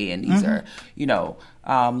okay, and these are,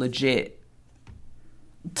 legit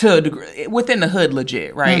to a degree, within the hood,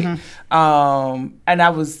 legit, right? And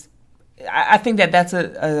I think that that's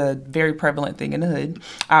a very prevalent thing in the hood.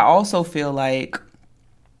 I also feel like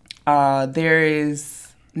there is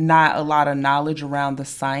not a lot of knowledge around the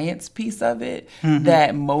science piece of it,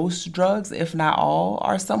 that most drugs, if not all,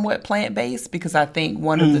 are somewhat plant-based, because I think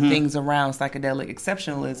one of the things around psychedelic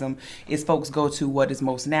exceptionalism is folks go to what is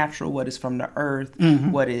most natural, what is from the earth,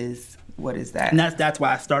 what is that. And that's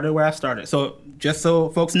why I started where I started. So just so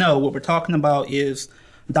folks know, what we're talking about is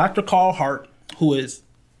Dr. Carl Hart, who is,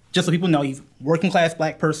 just so people know, he's a working-class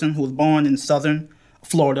Black person who was born in southern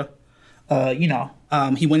Florida.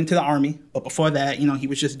 He went into the Army, but before that, he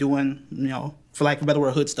was just doing, for lack of a better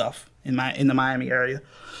word, hood stuff in the Miami area.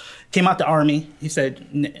 Came out the Army. He said,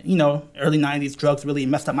 early 90s, drugs really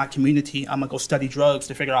messed up my community. I'm going to go study drugs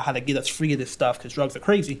to figure out how to get us free of this stuff because drugs are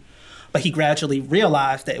crazy. But he gradually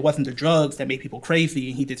realized that it wasn't the drugs that made people crazy.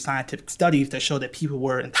 And he did scientific studies that showed that people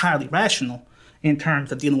were entirely rational in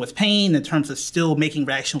terms of dealing with pain, in terms of still making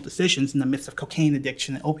rational decisions in the midst of cocaine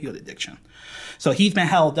addiction and opioid addiction. So he's been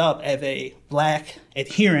held up as a Black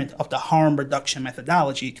adherent of the harm reduction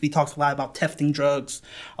methodology. He talks a lot about testing drugs,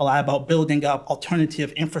 a lot about building up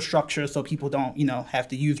alternative infrastructure so people don't, have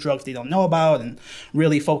to use drugs they don't know about, and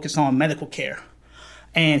really focus on medical care.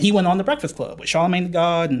 And he went on The Breakfast Club with Charlemagne the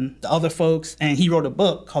God and the other folks, and he wrote a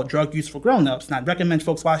book called Drug Use for Grown-Ups, and I'd recommend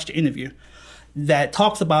folks watch the interview, that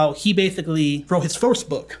talks about, he basically wrote his first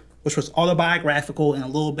book, which was autobiographical and a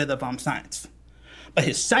little bit of science. But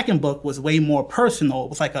his second book was way more personal. It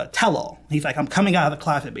was like a tell-all. He's like, I'm coming out of the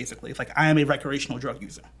closet, basically. It's like, I am a recreational drug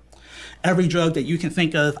user. Every drug that you can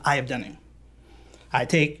think of, I have done it. I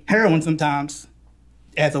take heroin sometimes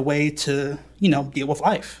as a way to, deal with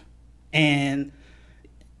life. And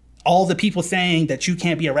all the people saying that you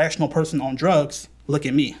can't be a rational person on drugs, look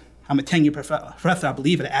at me. I'm a 10-year professor, I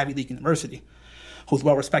believe, at Ivy League University, who's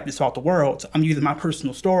well-respected throughout the world. So I'm using my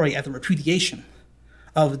personal story as a repudiation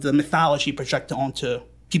of the mythology projected onto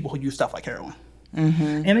people who use stuff like heroin.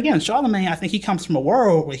 And again, Charlemagne, I think he comes from a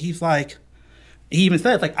world where he's like, he even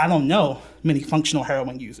says, like, I don't know many functional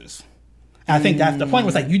heroin users. And I think that's the point,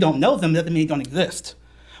 was like, you don't know them, doesn't mean they don't exist.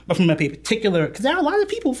 But from a particular, because there are a lot of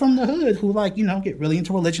people from the hood who get really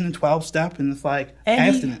into religion and 12-step, and it's like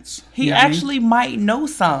abstinence. He actually might know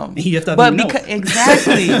some. He just doesn't know.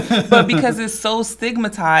 Exactly. But because it's so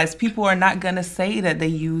stigmatized, people are not going to say that they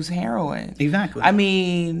use heroin. Exactly. I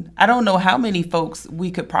mean, I don't know how many folks we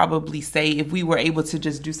could probably say if we were able to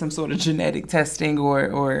just do some sort of genetic testing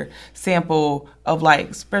or sample of, like,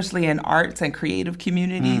 especially in arts and creative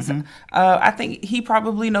communities. I think he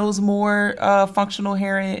probably knows more functional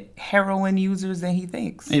heroin users than he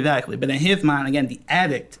thinks. Exactly. But in his mind, again, the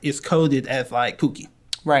addict is coded as like kooky.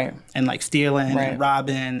 Right. And like stealing and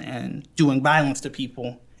robbing and doing violence to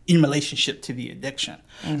people in relationship to the addiction.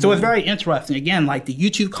 So it's very interesting. Again, like the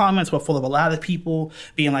YouTube comments were full of a lot of people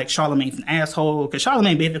being like, Charlamagne's an asshole. Because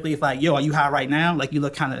Charlamagne basically is like, yo, are you high right now? Like you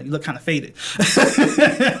look kind of faded.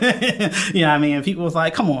 You know what I mean? And people was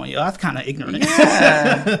like, come on, yo, that's kind of ignorant.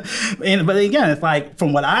 Yeah. But again, it's like,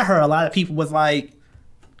 from what I heard, a lot of people was like,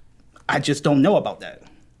 I just don't know about that.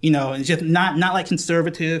 You know, it's just not like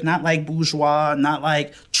conservative, not like bourgeois, not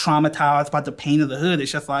like traumatized by the pain of the hood.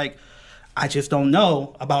 It's just like, I just don't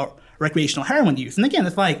know about recreational heroin use. And again,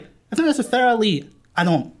 it's like, it's not necessarily, I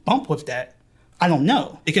don't bump with that. I don't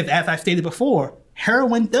know. Because as I stated before,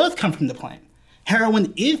 heroin does come from the plant.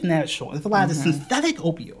 Heroin is natural. There's a lot of synthetic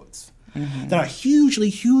opioids that are hugely,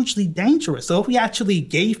 hugely dangerous. So if we actually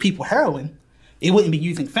gave people heroin, they wouldn't be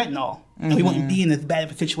using fentanyl. And we wouldn't be in as bad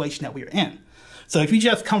of a situation that we're in. So if you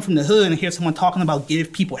just come from the hood and hear someone talking about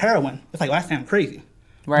give people heroin, it's like, well, that sounds crazy.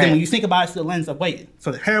 Right. Then when you think about it through the lens of, wait,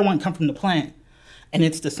 so the heroin comes from the plant, and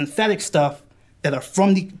it's the synthetic stuff that are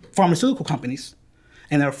from the pharmaceutical companies,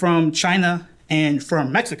 and they're from China and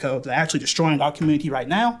from Mexico that are actually destroying our community right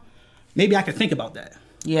now, maybe I could think about that.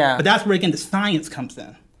 Yeah. But that's where, again, the science comes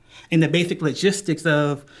in. And the basic logistics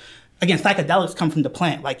of, again, psychedelics come from the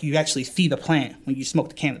plant. Like, you actually see the plant when you smoke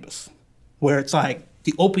the cannabis, where it's like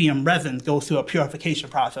the opium resin goes through a purification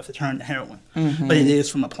process to turn to heroin. But it is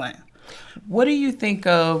from a plant. What do you think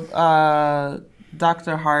of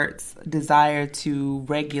Dr. Hart's desire to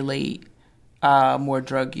regulate more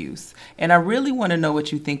drug use? And I really want to know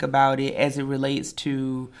what you think about it as it relates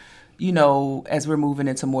to, you know, as we're moving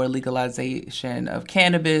into more legalization of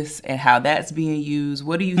cannabis and how that's being used.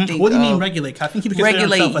 What do you think? What do you mean regulate? I think you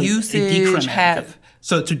regulate usage.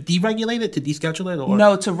 So to deregulate it, to deschedule it, or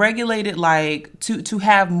no, to regulate it, like to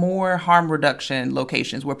have more harm reduction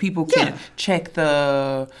locations where people can check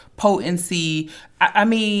the potency. I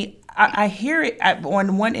mean, I hear it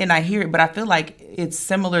on one end. I hear it, but I feel like it's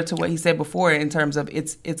similar to what he said before in terms of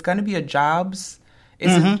it's going to be a jobs. You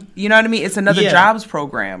know what I mean? It's another jobs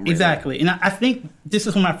program. Really. Exactly. And I think this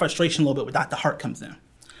is when my frustration a little bit with Dr. Hart comes in.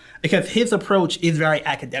 Because his approach is very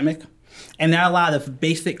academic. And there are a lot of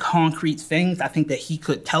basic concrete things I think that he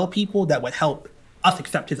could tell people that would help us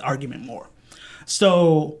accept his argument more.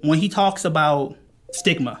 So when he talks about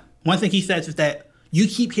stigma, one thing he says is that you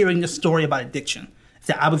keep hearing this story about addiction.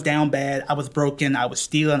 That I was down bad, I was broken, I was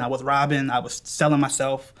stealing, I was robbing, I was selling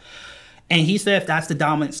myself. And he says that's the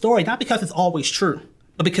dominant story, not because it's always true,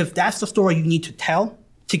 but because that's the story you need to tell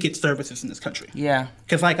to get services in this country. Yeah.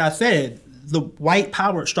 Because like I said, the white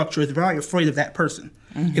power structure is very afraid of that person.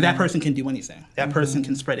 Because that person can do anything. That person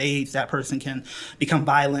can spread AIDS. That person can become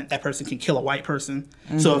violent. That person can kill a white person.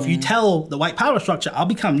 So if you tell the white power structure, I'll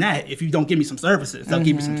become that if you don't give me some services. They'll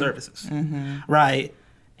give you some services. Right?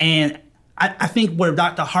 And I think where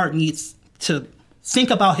Dr. Hart needs to think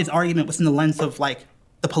about his argument was in the lens of like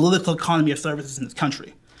the political economy of services in this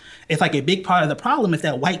country. It's like a big part of the problem is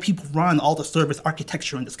that white people run all the service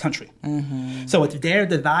architecture in this country. So it's their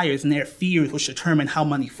desires and their fears which determine how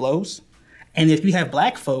money flows. And if you have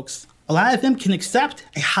black folks, a lot of them can accept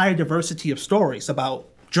a higher diversity of stories about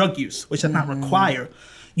drug use, which does not require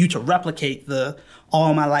you to replicate the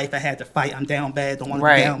all my life I had to fight, I'm down bad, don't want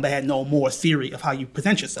to be down bad no more theory of how you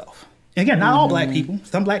present yourself. And again, not all black people.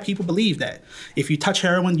 Some black people believe that if you touch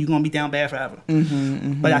heroin, you're going to be down bad forever.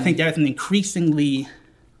 But I think there's an increasingly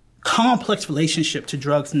complex relationship to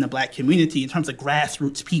drugs in the black community in terms of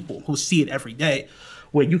grassroots people who see it every day,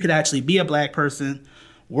 where you could actually be a black person,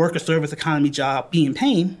 work a service economy job, be in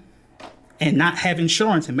pain, and not have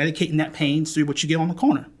insurance and medicating that pain through what you get on the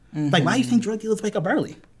corner. Like, why do you think drug dealers wake up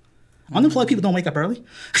early? Unemployed people don't wake up early.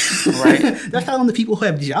 Right. That's not only people who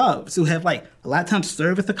have jobs, who have, like, a lot of times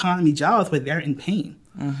service economy jobs where they're in pain.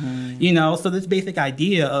 You know, so this basic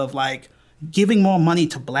idea of, like, giving more money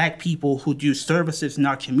to black people who do services in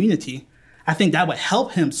our community, I think that would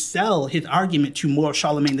help him sell his argument to more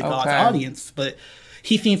Charlamagne tha God's audience. But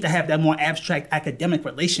he seems to have that more abstract academic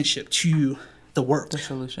relationship to the work. The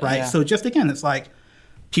solution, right? So just again, it's like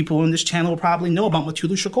people in this channel will probably know about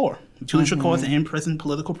Mutulu Shakur. Mutulu Shakur is an in-prison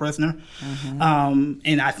political prisoner.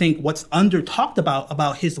 And I think what's under-talked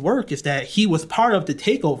about his work is that he was part of the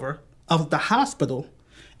takeover of the hospital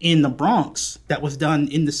in the Bronx that was done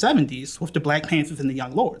in the 70s with the Black Panthers and the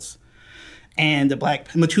Young Lords. And the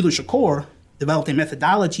Mutulu Shakur developed a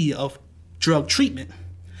methodology of drug treatment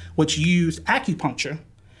which used acupuncture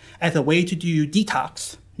as a way to do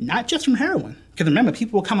detox, not just from heroin. Because remember,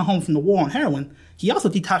 people were coming home from the war on heroin. He also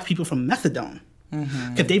detoxed people from methadone.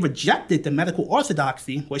 Because they rejected the medical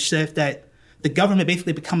orthodoxy, which says that the government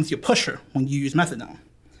basically becomes your pusher when you use methadone.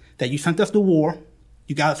 That you sent us to war,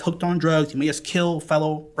 You got us hooked on drugs. You made us kill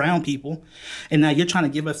fellow brown people. And now you're trying to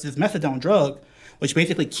give us this methadone drug, which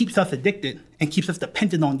basically keeps us addicted and keeps us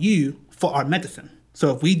dependent on you for our medicine.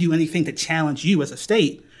 So if we do anything to challenge you as a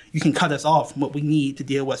state, you can cut us off from what we need to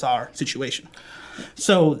deal with our situation.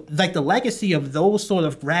 So like the legacy of those sort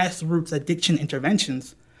of grassroots addiction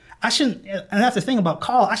interventions, I shouldn't, and that's the thing about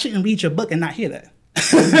Carl, I shouldn't read your book and not hear that.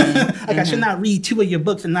 I should not read 2 of your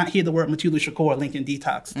books and not hear the word Matula Shakur, Lincoln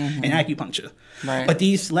Detox, and acupuncture. Right. But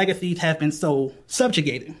these legacies have been so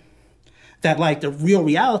subjugated that like the real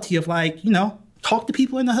reality of like, talk to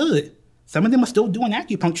people in the hood. Some of them are still doing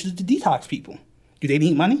acupuncture to detox people. Do they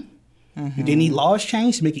need money? Do they need laws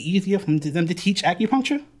changed to make it easier for them to teach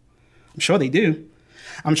acupuncture? I'm sure they do.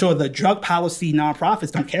 I'm sure the drug policy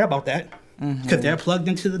nonprofits don't care about that because they're plugged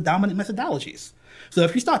into the dominant methodologies. So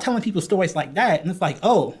if you start telling people stories like that, and it's like,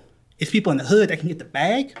 oh, it's people in the hood that can get the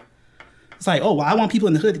bag. It's like, oh, well, I want people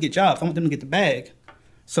in the hood to get jobs. I want them to get the bag.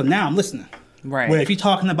 So now I'm listening. Right. Where if you're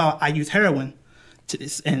talking about I use heroin,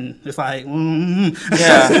 and it's like,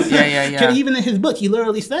 yeah. Because even in his book, he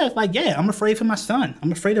literally says, like, yeah, I'm afraid for my son.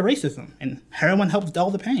 I'm afraid of racism. And heroin helps dull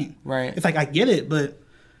the pain. Right. It's like, I get it, but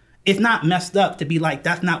it's not messed up to be like,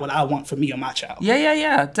 that's not what I want for me or my child.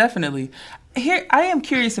 Yeah, definitely. Here, I am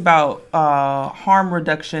curious about harm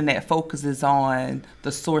reduction that focuses on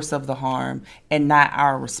the source of the harm and not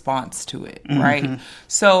our response to it, right?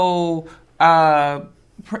 So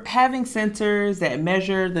having centers that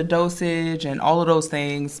measure the dosage and all of those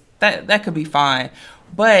things, that could be fine.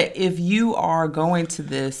 But if you are going to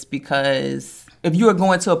this because if you are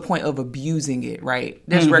going to a point of abusing it, right?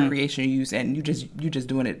 There's recreational use, and you're just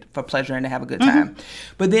doing it for pleasure and to have a good time.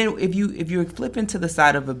 But then if you're flipping to the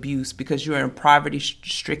side of abuse because you're in a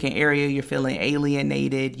poverty-stricken area, you're feeling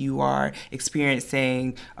alienated, you are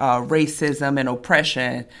experiencing racism and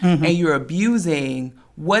oppression, and you're abusing.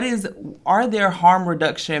 Are there harm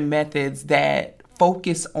reduction methods that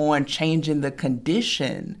focus on changing the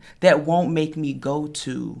condition that won't make me go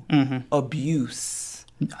to abuse?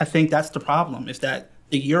 I think that's the problem, is that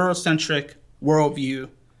the Eurocentric worldview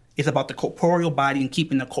is about the corporeal body and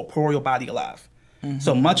keeping the corporeal body alive.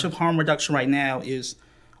 So much of harm reduction right now is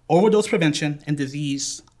overdose prevention and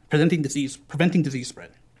preventing disease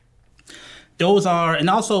spread. Those are, and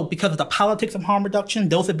also because of the politics of harm reduction,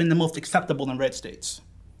 those have been the most acceptable in red states,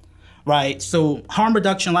 right? So harm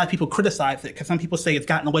reduction, a lot of people criticize it because some people say it's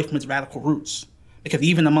gotten away from its radical roots. Because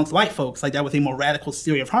even amongst white folks, like that was a more radical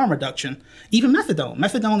theory of harm reduction. Even methadone.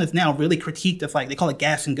 Methadone is now really critiqued as like, they call it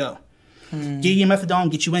gas and go. Give you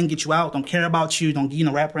methadone, get you in, get you out, don't care about you, don't give you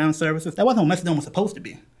no wraparound services. That wasn't what methadone was supposed to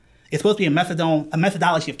be. It's supposed to be a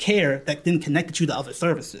methodology of care that then connected you to other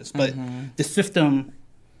services. But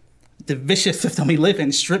the vicious system we live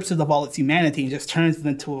in strips it of all its humanity and just turns it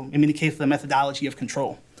into, in many cases, a methodology of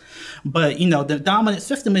control. But, the dominant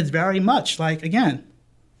system is very much like, again,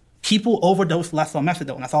 people overdose less on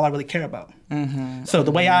methadone. That's all I really care about. So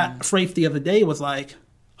the way I phrased the other day was like,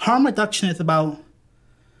 harm reduction is about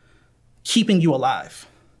keeping you alive.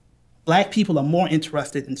 Black people are more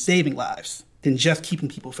interested in saving lives than just keeping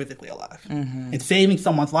people physically alive. And saving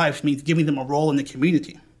someone's life means giving them a role in the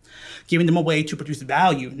community, giving them a way to produce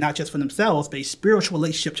value, not just for themselves, but a spiritual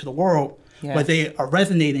relationship to the world where they are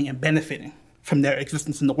resonating and benefiting from their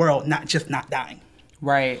existence in the world, not just not dying.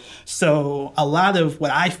 Right. So a lot of what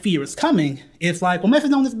I fear is coming is like, well,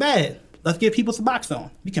 methadone is bad. Let's give people Suboxone.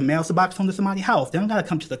 We can mail Suboxone to somebody's house. They don't got to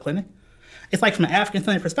come to the clinic. It's like from an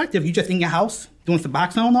African-centered perspective, you just in your house doing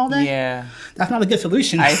Suboxone all day. Yeah. That's not a good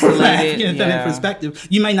solution. From an African-centered perspective.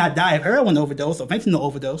 You may not die of heroin overdose or fentanyl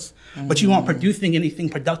overdose, but you aren't producing anything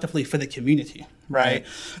productively for the community. Right.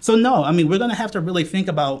 So no, I mean, we're going to have to really think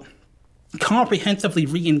about comprehensively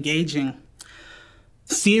re-engaging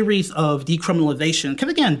series of decriminalization. Because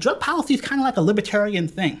again, drug policy is kind of like a libertarian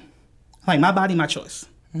thing. Like my body, my choice.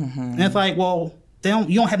 And it's like, well,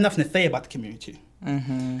 you don't have nothing to say about the community.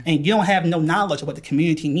 And you don't have no knowledge of what the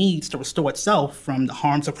community needs to restore itself from the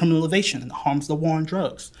harms of criminalization and the harms of the war on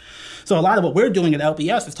drugs. So a lot of what we're doing at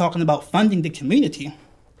LBS is talking about funding the community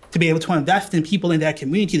to be able to invest in people in that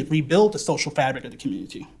community to rebuild the social fabric of the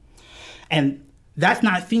community. And that's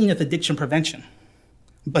not seen as addiction prevention,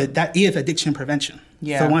 but that is addiction prevention.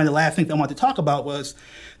 So one of the last things I wanted to talk about was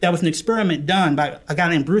there was an experiment done by a guy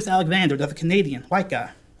named Bruce Alexander, that's a Canadian white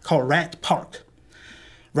guy, called Rat Park.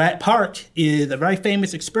 Rat Park is a very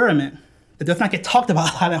famous experiment that does not get talked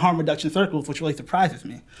about a lot in harm reduction circles, which really surprises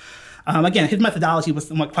me. Again, his methodology was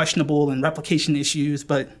somewhat questionable and replication issues,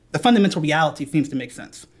 but the fundamental reality seems to make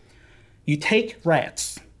sense. You take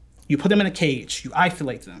rats, you put them in a cage, you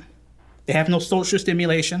isolate them. They have no social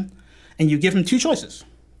stimulation, and you give them two choices: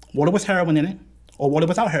 water with heroin in it, or water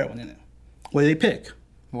without heroin in it. What do they pick?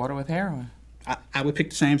 Water with heroin. I would pick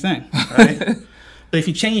the same thing, right? But if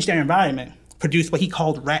you change their environment, produce what he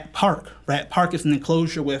called Rat Park. Rat Park is an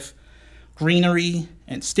enclosure with greenery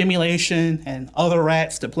and stimulation and other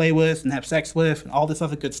rats to play with and have sex with and all this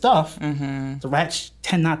other good stuff. The rats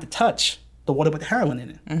tend not to touch the water with the heroin in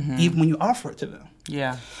it, even when you offer it to them.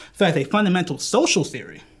 Yeah. So as a fundamental social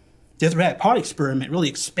theory, this Rat Park experiment really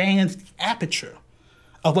expands the aperture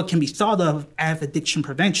of what can be thought of as addiction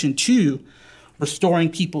prevention to restoring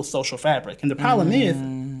people's social fabric. And the problem is,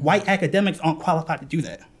 white academics aren't qualified to do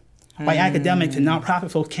that. White academics and nonprofit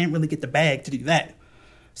folks can't really get the bag to do that.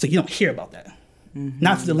 So you don't hear about that.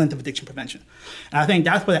 Not through the lens of addiction prevention. And I think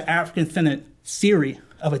that's what the African-centered theory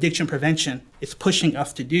of addiction prevention is pushing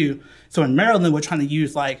us to do. So in Maryland, we're trying to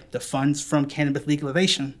use like the funds from cannabis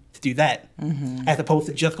legalization to do that, as opposed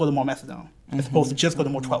to just go to more methadone, as opposed to just go to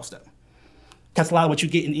more 12-step. Because a lot of what you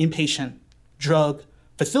get in inpatient drug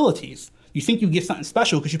facilities, you think you get something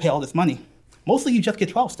special because you pay all this money. Mostly you just get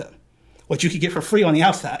 12-step, what you could get for free on the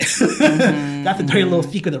outside. That's a dirty little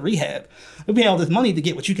secret of rehab. We pay all this money to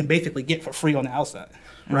get what you can basically get for free on the outside,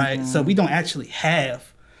 right? So we don't actually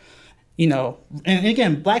have, and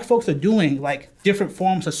again, Black folks are doing like different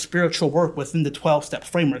forms of spiritual work within the 12-step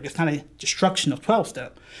framework. It's not a destruction of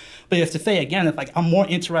 12-step. But it's to say, again, it's like I'm more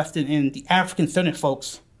interested in the African-centered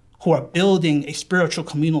folks who are building a spiritual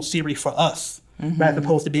communal theory for us, as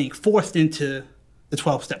opposed to being forced into the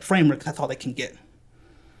 12-step framework. That's all they can get.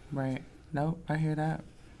 Right. Nope, I hear that.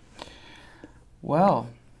 Well,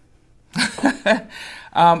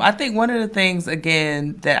 I think one of the things,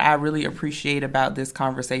 again, that I really appreciate about this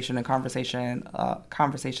conversation and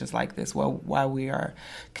conversations like this, while we are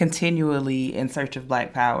continually in search of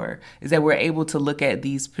Black power, is that we're able to look at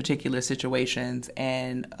these particular situations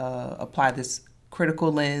and apply this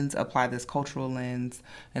critical lens, apply this cultural lens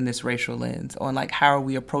and this racial lens on like how are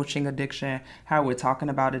we approaching addiction, how we're talking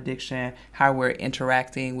about addiction, how we're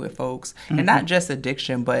interacting with folks, and not just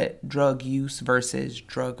addiction, but drug use versus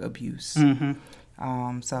drug abuse. Yeah,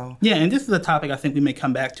 and this is a topic I think we may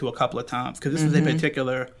come back to a couple of times because this is a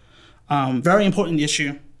particular very important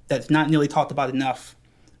issue that's not nearly talked about enough,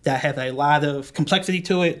 that has a lot of complexity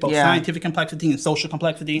to it, both scientific complexity and social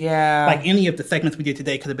complexity. Yeah. Like any of the segments we did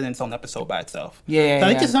today could have been its own episode by itself. So I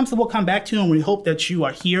think this is something we'll come back to, and we hope that you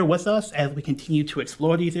are here with us as we continue to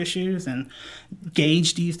explore these issues and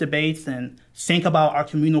gauge these debates and think about our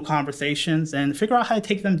communal conversations and figure out how to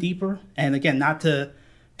take them deeper. And again, not to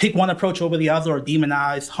pick one approach over the other or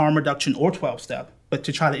demonize harm reduction or 12-step, but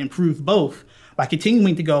to try to improve both by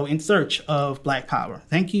continuing to go in search of Black power.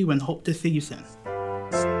 Thank you and hope to see you soon.